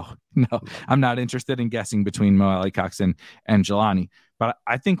 I'm not interested in guessing between Mo Alie-Cox and Jelani. But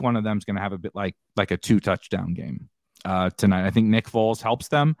I think one of them is going to have a bit like a 2-touchdown game tonight. I think Nick Foles helps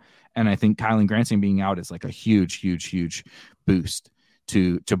them, and I think Kylan Granson being out is like a huge boost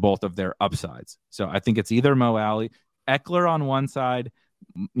to both of their upsides. So I think it's either Mo Alley, Eckler on one side,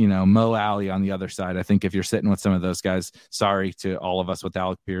 Mo Alley on the other side. I think if you're sitting with some of those guys, sorry to all of us with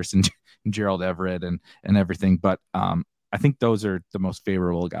Alec Pierce and Gerald Everett and everything, but I think those are the most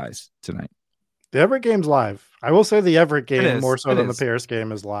favorable guys tonight. The Everett game's live. I will say the Everett game more so than the Pierce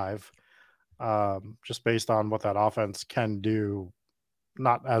game is live, just based on what that offense can do.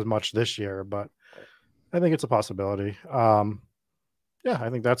 Not as much this year, but I think it's a possibility. Yeah,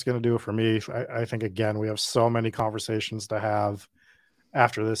 I think that's going to do it for me. I think, again, we have so many conversations to have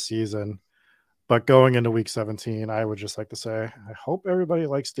after this season. But going into week 17, I would just like to say, I hope everybody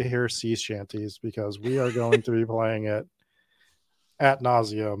likes to hear sea shanties, because we are going to be playing it ad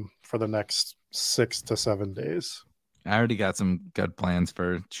nauseum for the next 6 to 7 days. I already got some good plans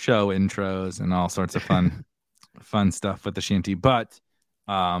for show intros and all sorts of fun stuff with the shanty. But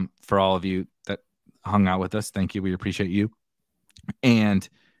for all of you that hung out with us, thank you. We appreciate you. And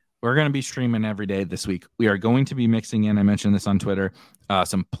we're going to be streaming every day this week. We are going to be mixing in, I mentioned this on Twitter,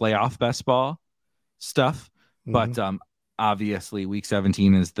 some playoff best ball stuff. But obviously week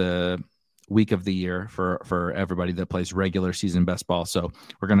 17 is the week of the year for everybody that plays regular season best ball. So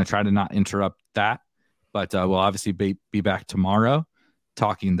we're going to try to not interrupt that. But we'll obviously be back tomorrow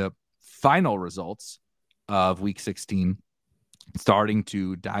talking the final results of week 16, starting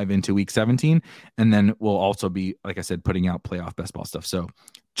to dive into week 17. And then we'll also be, like I said, putting out playoff best ball stuff. So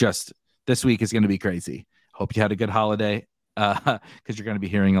just this week is going to be crazy. Hope you had a good holiday, because you're going to be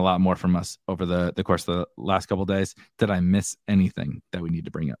hearing a lot more from us over the course of the last couple of days. Did I miss anything that we need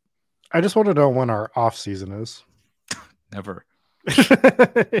to bring up? I just want to know when our off season is. Never.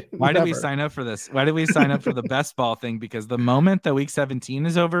 Why did we sign up for this? Why did we sign up for the best ball thing? Because the moment that week 17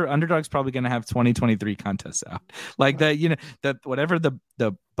 is over, Underdog's probably going to have 2023 contests out, like that. That whatever the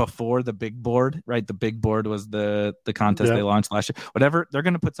before the big board, right? The big board was the contest they launched last year. Whatever, they're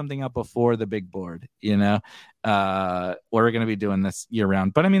going to put something out before the big board. We're going to be doing this year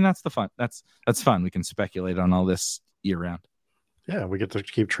round. But I mean, that's the fun. That's fun. We can speculate on all this year round. Yeah, we get to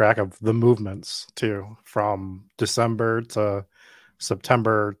keep track of the movements too, from December to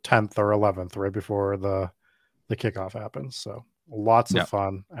September 10th or 11th, right before the kickoff happens. So lots of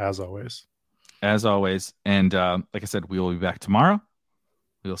fun as always. And like I said, we will be back tomorrow.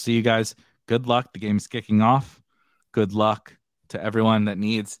 We will see you guys. Good luck. The game's kicking off. Good luck to everyone that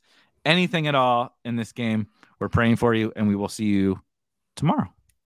needs anything at all in this game. We're praying for you, and we will see you tomorrow.